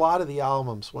 I had a lot of the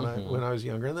albums when I was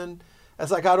younger, and then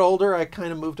as I got older, I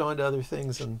kind of moved on to other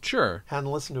things and Sure. hadn't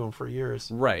listened to them for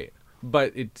years. Right.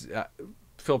 But it's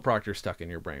Phil Proctor stuck in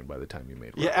your brain by the time you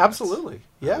made. Yeah, Rugrats. absolutely.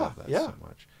 I Yeah, love that yeah. so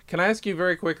much. Can I ask you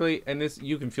very quickly, and this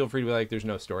you can feel free to be like, there's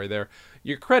no story there.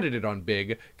 You're credited on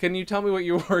Big. Can you tell me what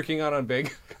you were working on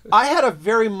Big? I had a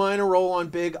very minor role on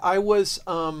Big. I was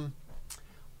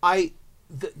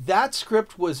that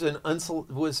script was I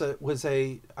was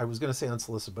going to say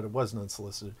unsolicited, but it wasn't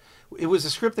unsolicited. It was a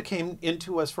script that came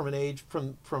into us from an agent,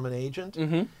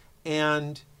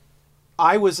 and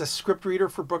I was a script reader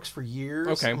for Brooks for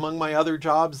years, among my other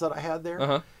jobs that I had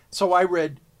there. So I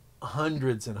read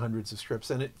hundreds and hundreds of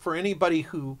scripts, and for anybody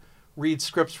who reads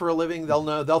scripts for a living,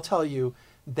 they'll tell you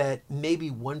that maybe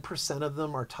 1% of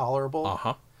them are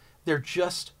tolerable. They're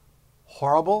just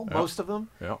horrible, most of them.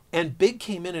 And Big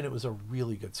came in, and it was a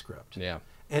really good script.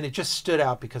 And it just stood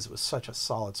out because it was such a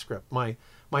solid script.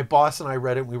 My boss and I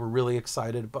read it, and we were really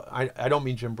excited. But I don't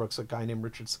mean Jim Brooks, a guy named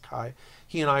Richard Sakai.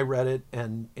 He and I read it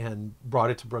and brought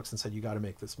it to Brooks and said, "You got to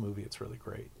make this movie. It's really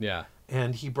great." Yeah.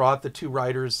 And he brought the 2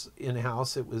 writers in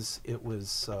house. It was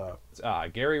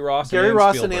Gary Ross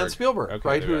and Ann Spielberg,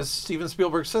 right? there Who you is Steven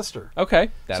Spielberg's sister. Okay.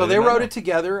 So they wrote it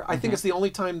together. I think it's the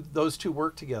only time those 2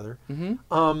 worked together.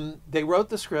 They wrote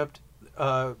the script.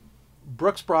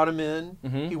 Brooks brought him in.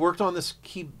 He worked on this.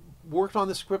 He worked on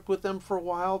the script with them for a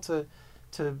while to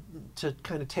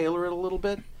kind of tailor it a little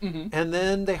bit, and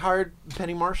then they hired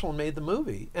Penny Marshall and made the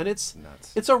movie. And it's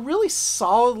a really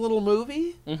solid little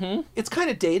movie. It's kind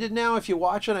of dated now if you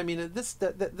watch it. I mean,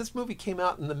 this movie came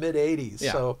out in the mid '80s,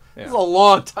 so it was a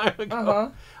long time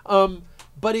ago.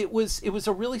 But it was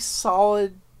a really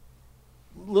solid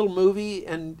little movie,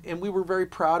 and we were very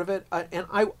proud of it. And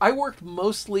I worked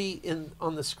mostly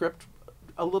on the script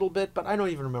a little bit, but I don't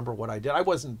even remember what I did. I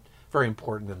wasn't very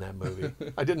important in that movie.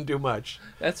 I didn't do much.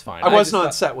 That's fine. I wasn't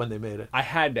on set when they made it. I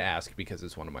had to ask because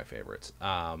it's one of my favorites.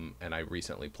 And I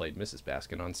recently played Mrs.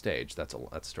 Baskin on stage. That's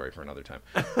a story for another time.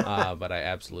 But I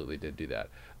absolutely did do that.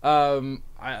 I'm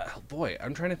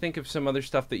trying to think of some other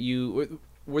stuff that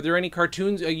were there any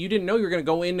cartoons? You didn't know you were going to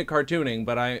go into cartooning,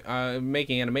 but I'm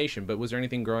making animation. But was there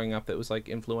anything growing up that was like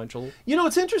influential? You know,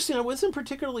 it's interesting. I wasn't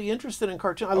particularly interested in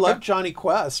cartoon. I loved Johnny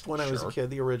Quest when I was a kid,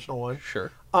 the original one.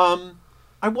 Sure.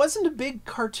 I wasn't a big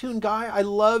cartoon guy. I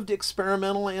loved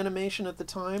experimental animation at the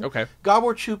time. Okay.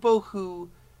 Gabor Chupo,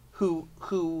 who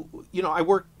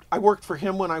I worked for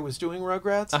him when I was doing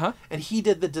Rugrats, and he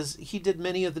did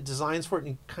many of the designs for it,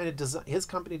 and his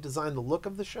company designed the look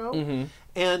of the show,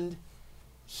 and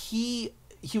he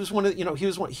was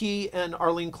he and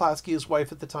Arlene Klasky, his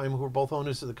wife at the time, who were both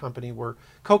owners of the company, were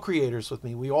co-creators with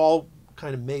me. We all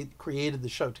kind of created the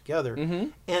show together,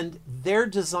 and their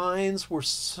designs were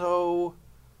so.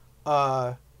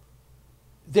 There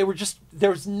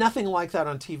was nothing like that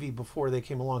on TV before they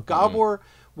came along. Gabor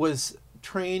was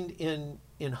trained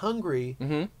in Hungary,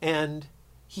 and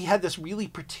he had this really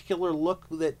particular look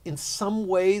that in some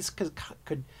ways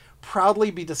could proudly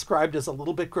be described as a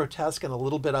little bit grotesque and a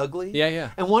little bit ugly.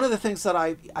 Yeah. And one of the things that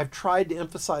I've tried to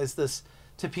emphasize this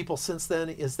to people since then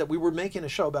is that we were making a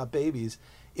show about babies.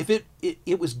 If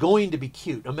it was going to be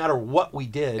cute, no matter what we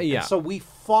did. Yeah. And so we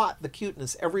fought the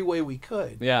cuteness every way we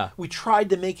could. Yeah. We tried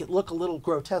to make it look a little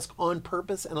grotesque on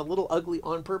purpose and a little ugly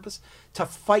on purpose to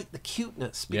fight the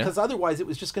cuteness, because otherwise it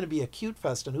was just going to be a cute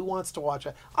fest, and who wants to watch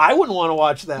it? I wouldn't want to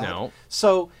watch that. No.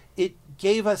 So it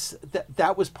gave us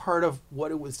that was part of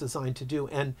what it was designed to do.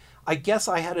 And I guess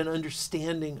I had an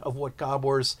understanding of what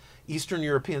Gabor's Eastern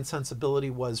European sensibility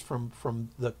was from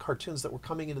the cartoons that were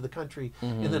coming into the country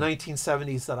in the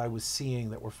 1970s that I was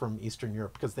seeing that were from Eastern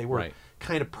Europe, because they were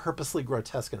kind of purposely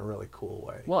grotesque in a really cool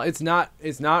way. Well, it's not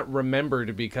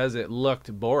remembered because it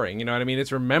looked boring. You know what I mean?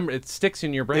 It sticks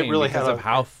in your brain really because of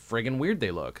how friggin' weird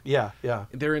they look. Yeah.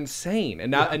 They're insane.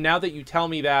 And now that you tell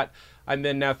me that, I'm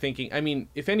then now thinking, I mean,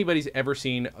 if anybody's ever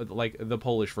seen like the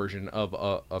Polish version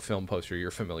of a film poster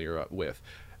you're familiar with,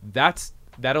 that's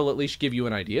that'll at least give you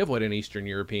an idea of what an Eastern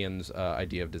European's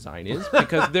idea of design is,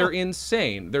 because they're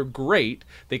insane. They're great.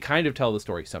 They kind of tell the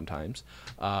story sometimes,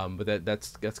 but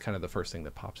that's kind of the first thing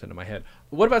that pops into my head.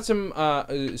 What about some?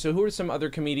 So who are some other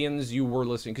comedians you were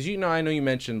listening? Because I know you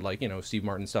mentioned like Steve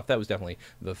Martin stuff. That was definitely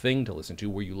the thing to listen to.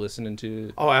 Were you listening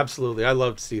to? Oh, absolutely. I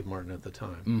loved Steve Martin at the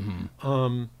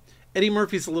time. Eddie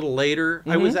Murphy's a little later.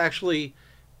 I was actually.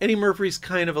 Eddie Murphy's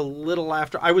kind of a little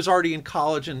after. I was already in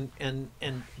college and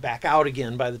back out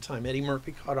again by the time Eddie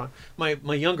Murphy caught on. My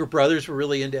younger brothers were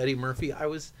really into Eddie Murphy. I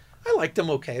liked him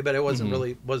okay, but it wasn't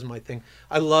my thing.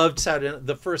 I loved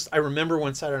Saturday. I remember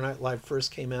when Saturday Night Live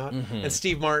first came out, and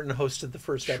Steve Martin hosted the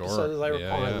first episode, as I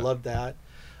recall. I loved that.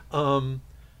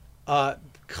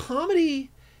 Comedy,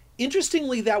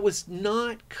 interestingly, that was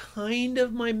not kind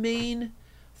of my main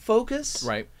focus.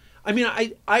 Right. I mean,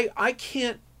 I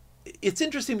can't. It's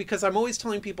interesting because I'm always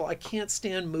telling people I can't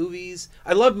stand movies.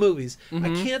 I love movies. I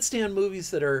can't stand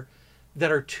movies that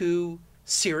are too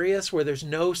serious, where there's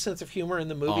no sense of humor in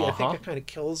the movie. I think it kind of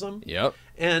kills them. Yep.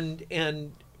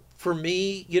 And for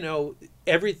me,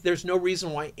 there's no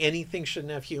reason why anything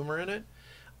shouldn't have humor in it.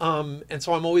 And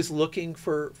so I'm always looking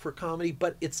for comedy,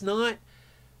 but it's not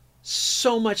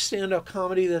so much stand-up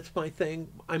comedy that's my thing.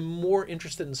 I'm more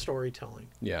interested in storytelling.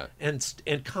 Yeah. And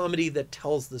comedy that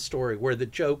tells the story, where the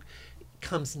joke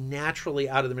comes naturally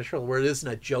out of the material, where it isn't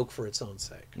a joke for its own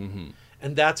sake.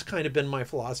 And that's kind of been my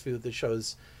philosophy with the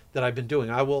shows that I've been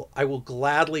doing. I will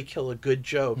gladly kill a good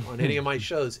joke on any of my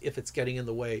shows if it's getting in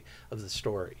the way of the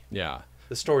story. Yeah.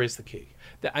 The story is the key.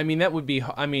 That would be.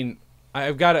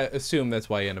 I've got to assume that's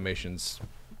why animation's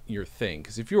your thing,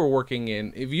 because if you were working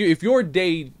in if your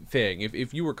day thing,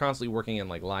 if you were constantly working in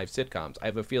like live sitcoms, I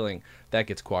have a feeling that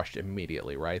gets quashed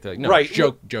immediately, right? They're like, no, right.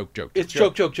 joke. It's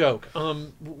joke.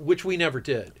 Which we never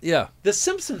did. Yeah. The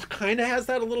Simpsons kind of has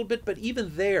that a little bit, but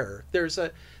even there's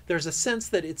a sense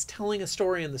that it's telling a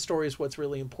story, and the story is what's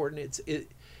really important.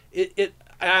 The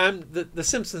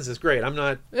Simpsons is great. I'm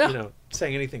not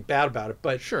saying anything bad about it,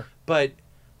 but sure. But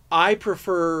I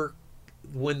prefer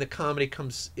when the comedy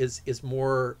is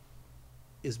more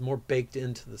baked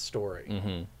into the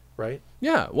story, right?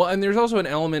 Yeah. Well, and there's also an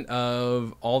element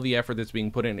of all the effort that's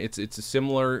being put in. It's a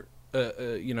similar,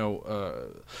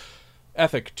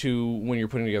 ethic to when you're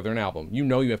putting together an album. You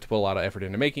have to put a lot of effort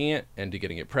into making it and to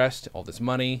getting it pressed. All this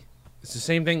money. It's the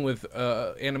same thing with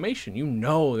animation.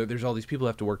 That there's all these people who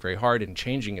have to work very hard, and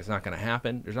changing is not going to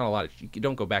happen. There's not a lot of. You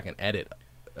don't go back and edit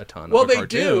a ton. Well, of a they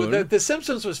cartoon. do. The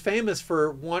Simpsons was famous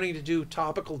for wanting to do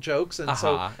topical jokes, and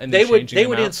so and they would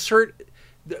insert.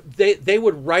 They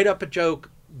would write up a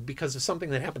joke because of something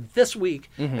that happened this week,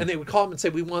 and they would call them and say,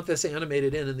 "We want this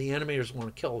animated in," and the animators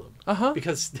want to kill them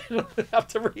because they don't have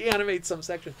to reanimate some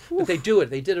section. But they do it.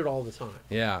 They did it all the time.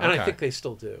 Yeah, and I think they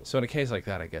still do. So in a case like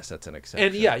that, I guess that's an exception.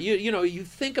 And yeah, you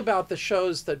think about the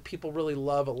shows that people really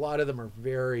love. A lot of them are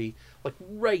very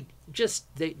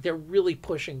they're really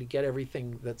pushing to get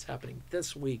everything that's happening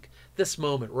this week, this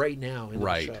moment, right now in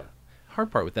the show. Hard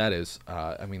part with that is,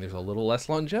 there's a little less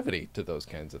longevity to those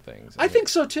kinds of things. I think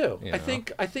so too. I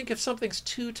think if something's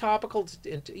too topical,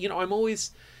 I'm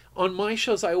always on my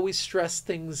shows. I always stress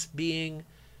things being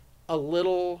a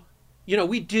little.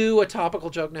 We do a topical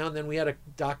joke now and then. We had a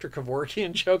Dr.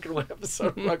 Kevorkian joke in one episode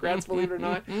of Rugrats, believe it or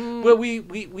not. But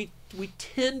we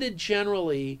tended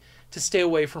generally to stay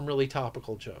away from really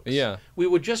topical jokes. Yeah, we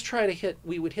would just try to hit.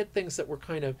 We would hit things that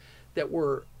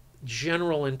were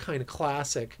general and kind of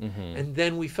classic, and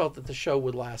then we felt that the show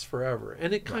would last forever,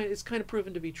 and it's kind of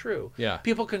proven to be true. Yeah,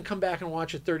 people can come back and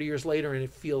watch it 30 years later, and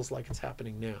it feels like it's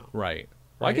happening now. Right.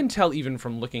 Well, I can tell even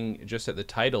from looking just at the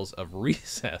titles of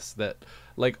Recess that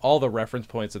like all the reference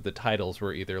points of the titles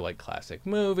were either like classic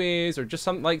movies or just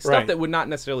some like stuff that would not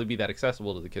necessarily be that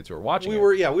accessible to the kids who were watching. We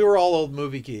were all old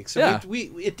movie geeks. So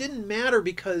it didn't matter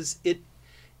because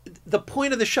the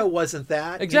point of the show wasn't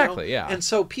that. Exactly, yeah. And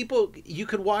so you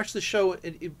could watch the show.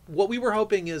 What we were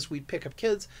hoping is we'd pick up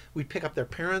kids, we'd pick up their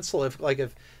parents. So if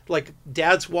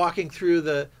Dad's walking through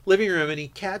the living room and he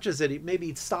catches it, maybe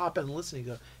he'd stop and listen. He'd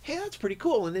go, "Hey, that's pretty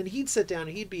cool," and then he'd sit down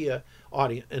and he'd be an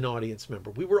audience member.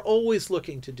 We were always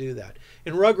looking to do that.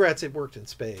 In Rugrats, it worked in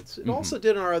spades. It also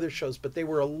did in our other shows, but they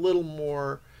were a little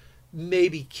more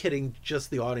maybe kidding just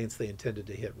the audience they intended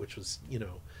to hit, which was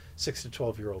 6 to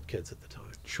 12-year-old kids at the time.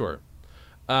 Sure.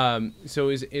 So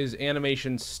is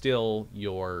animation still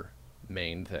your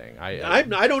main thing? I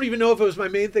don't even know if it was my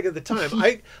main thing at the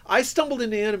time. I stumbled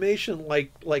into animation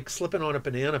like slipping on a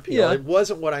banana peel. Yeah. It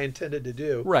wasn't what I intended to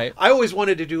do. Right. I always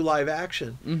wanted to do live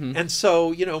action. And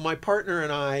so, my partner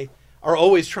and I are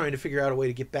always trying to figure out a way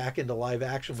to get back into live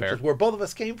action, which is where both of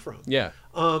us came from. Yeah.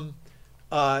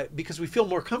 because we feel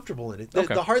more comfortable in it.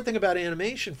 Okay. The hard thing about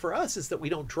animation for us is that we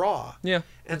don't draw. Yeah.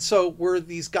 And so we're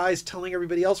these guys telling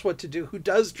everybody else what to do who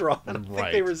does draw, and I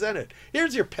think they resent it.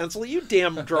 Here's your pencil, you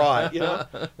damn draw it, you know?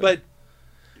 But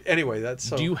anyway, that's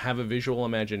so... Do you have a visual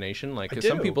imagination? Like, because I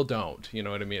some do. people don't, you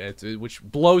know what I mean? Which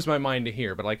blows my mind to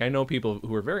hear. But like, I know people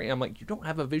who are I'm like, you don't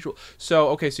have a visual. So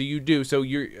okay, so you do. So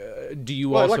you're, do you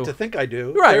Well, also? I like to think I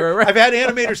do. Right. I've had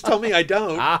animators tell me I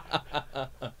don't.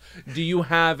 Do you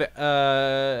have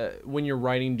when you're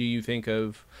writing? Do you think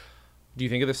of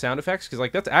the sound effects? Because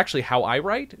like that's actually how I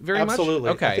write very Absolutely.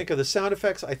 much. Okay. I think of the sound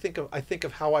effects. I think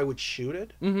of how I would shoot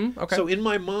it. Mm-hmm. Okay. So in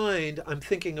my mind, I'm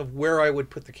thinking of where I would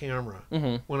put the camera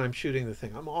Mm-hmm. when I'm shooting the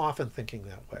thing. I'm often thinking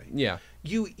that way. Yeah.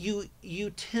 You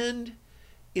tend.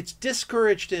 It's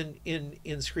discouraged in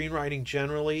screenwriting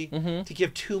generally to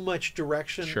give too much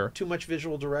direction, Sure. too much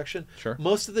visual direction. Sure.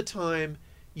 Most of the time,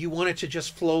 you want it to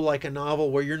just flow like a novel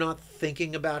where you're not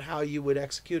thinking about how you would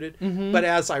execute it. Mm-hmm. But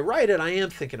as I write it, I am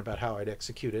thinking about how I'd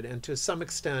execute it. And to some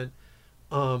extent,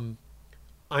 I'm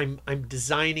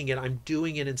designing it. I'm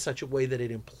doing it in such a way that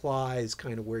it implies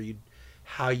kind of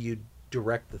how you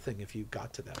direct the thing if you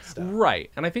got to that step. Right.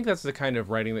 And I think that's the kind of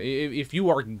writing that if you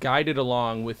are guided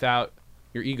along without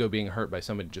your ego being hurt by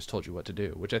somebody who just told you what to do,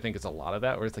 which I think is a lot of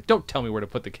that, where it's like, don't tell me where to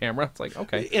put the camera. It's like,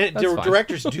 okay, And that's fine.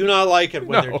 directors do not like it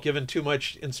when No. they're given too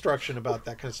much instruction about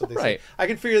that kind of stuff. They Right. say, I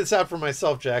can figure this out for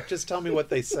myself, Jack. Just tell me what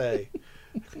they say.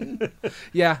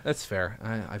 Yeah, that's fair.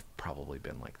 I've probably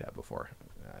been like that before.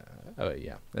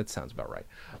 Yeah, that sounds about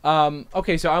right.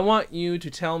 Okay, so I want you to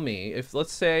tell me, if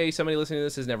let's say somebody listening to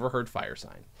this has never heard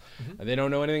Firesign, and they don't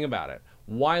know anything about it,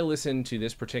 why listen to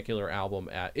this particular album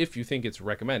if you think it's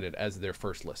recommended as their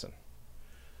first listen?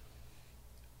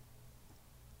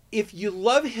 If you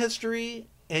love history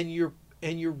and you're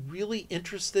really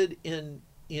interested in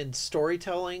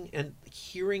storytelling and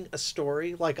hearing a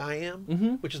story like I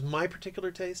am, which is my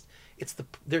particular taste,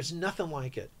 there's nothing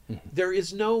like it. There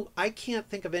is I can't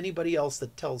think of anybody else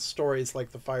that tells stories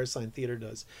like the Firesign Theater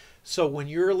does. So when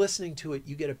you're listening to it,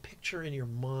 you get a picture in your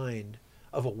mind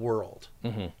of a world.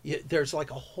 There's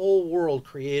like a whole world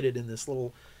created in this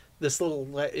little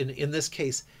in this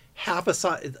case half a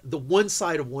side, the one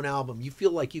side of one album. You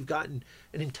feel like you've gotten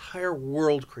an entire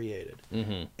world created,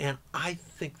 and I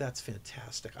think that's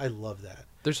fantastic. I love that.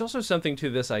 There's also something to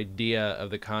this idea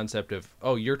of the concept of,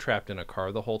 oh, you're trapped in a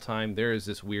car the whole time. There is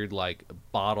this weird like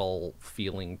bottle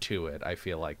feeling to it, I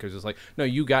feel like, because it's like, no,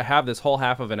 you have this whole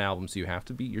half of an album, so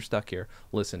you're stuck here,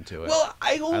 listen to it. Well,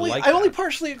 I only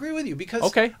partially agree with you because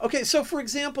okay, so for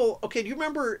example, do you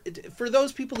remember, for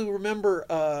those people who remember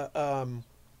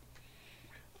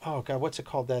oh god, what's it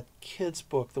called, that kid's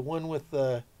book, the one with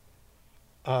the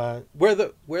where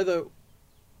the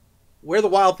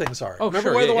wild things are. Oh, remember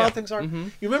sure, where the yeah. wild things are?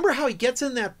 You remember how he gets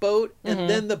in that boat and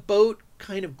then the boat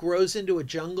kind of grows into a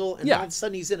jungle and all of a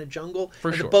sudden he's in a jungle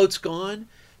and the boat's gone?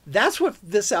 That's what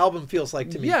this album feels like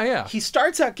to me. Yeah. He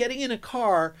starts out getting in a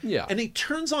car and he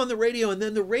turns on the radio and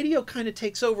then the radio kind of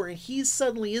takes over and he's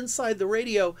suddenly inside the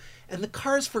radio and the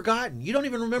car's forgotten. You don't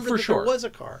even remember that there was a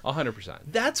car. 100%.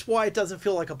 That's why it doesn't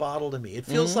feel like a bottle to me. It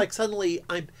feels like suddenly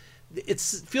it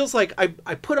feels like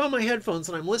I put on my headphones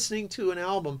and I'm listening to an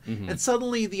album and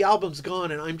suddenly the album's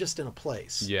gone and I'm just in a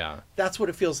place. Yeah. That's what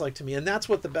it feels like to me, and that's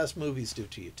what the best movies do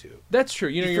to you too. That's true.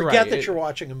 You forget right. that you're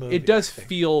watching a movie. It does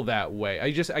feel that way.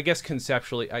 I guess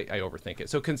conceptually I overthink it.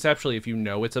 So conceptually, if you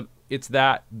know it's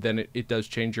that, then it does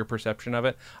change your perception of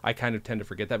it. I kind of tend to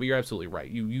forget that, but you're absolutely right.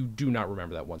 You do not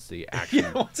remember that once the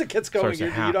action once it gets going,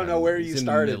 you don't know where you He's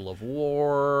started. in the middle of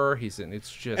war.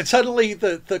 And suddenly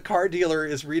the car dealer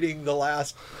is reading the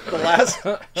last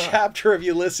chapter of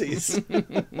Ulysses.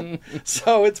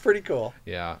 So it's pretty cool.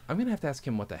 Yeah, I'm gonna have to ask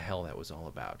him what the hell that was all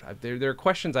about. There are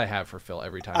questions I have for Phil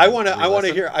every time. I want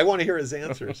to hear his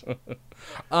answers.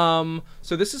 So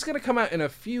this is gonna come out in a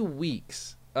few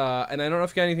weeks, and I don't know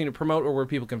if you got anything to promote or where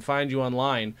people can find you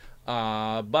online.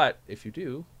 But if you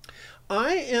do,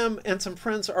 I am, and some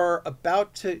friends are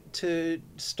about to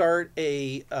start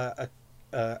a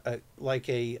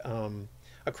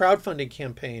crowdfunding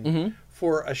campaign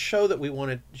for a show that we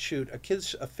want to shoot,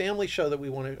 a family show that we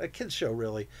want to, a kids show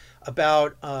really,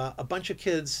 about a bunch of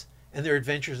kids and their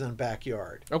adventures in a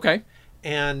backyard. Okay.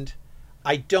 And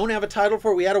I don't have a title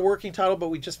for it. We had a working title, but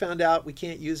we just found out we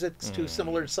can't use it. It's too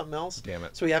similar to something else. Damn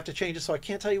it. So we have to change it. So I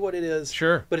can't tell you what it is.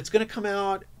 Sure. But it's going to come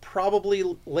out probably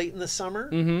late in the summer.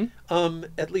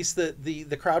 At least the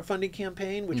crowdfunding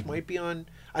campaign, which might be on,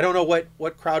 I don't know what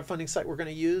crowdfunding site we're going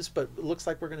to use, but it looks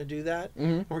like we're going to do that.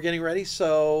 And we're getting ready.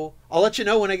 So I'll let you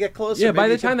know when I get closer. Yeah, by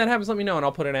the time that happens, let me know, and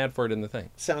I'll put an ad for it in the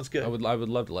thing. Sounds good. I would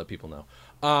love to let people know.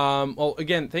 Well,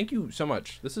 again, thank you so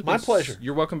much. This is my pleasure.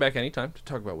 You're welcome back anytime to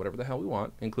talk about whatever the hell we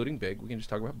want, including Big. We can just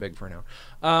talk about Big for now.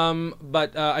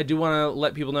 But I do want to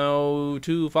let people know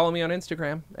to follow me on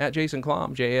Instagram at Jason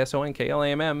Klamm,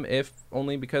 JasonKlamm, if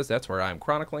only because that's where I'm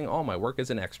chronicling all my work as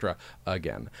an extra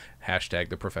again. Hashtag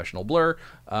the professional blur.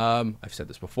 I've said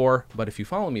this before, but if you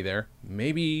follow me there,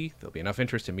 maybe there'll be enough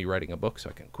interest in me writing a book so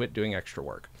I can quit doing extra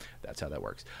work. That's how that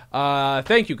works.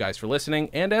 Thank you guys for listening,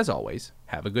 and as always,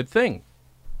 have a good thing.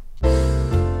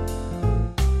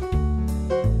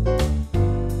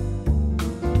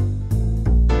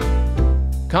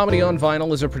 Comedy on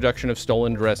Vinyl is a production of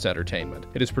Stolen Dress Entertainment.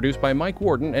 It is produced by Mike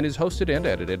Warden and is hosted and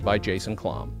edited by Jason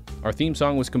Klamm. Our theme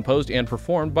song was composed and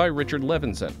performed by Richard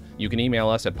Levinson. You can email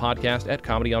us at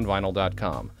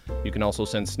podcast@comedyonvinyl.com. You can also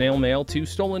send snail mail to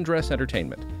Stolen Dress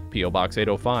Entertainment, P.O. Box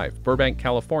 805, Burbank,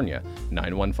 California,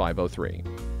 91503.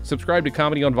 Subscribe to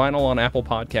Comedy on Vinyl on Apple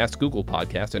Podcasts, Google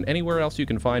Podcasts, and anywhere else you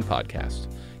can find podcasts.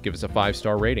 Give us a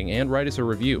 5-star rating and write us a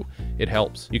review. It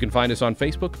helps. You can find us on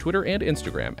Facebook, Twitter, and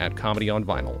Instagram at Comedy on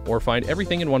Vinyl, or find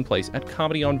everything in one place at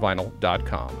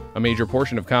comedyonvinyl.com. A major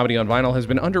portion of Comedy on Vinyl has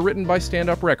been underwritten by Stand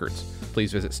Up Records.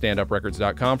 Please visit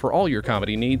standuprecords.com for all your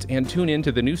comedy needs and tune in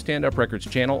to the new Stand Up Records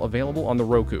channel available on the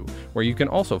Roku, where you can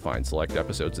also find select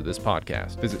episodes of this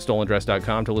podcast. Visit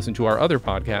stolendress.com to listen to our other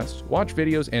podcasts, watch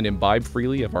videos, and imbibe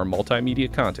freely of our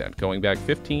multimedia content going back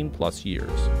 15 plus years.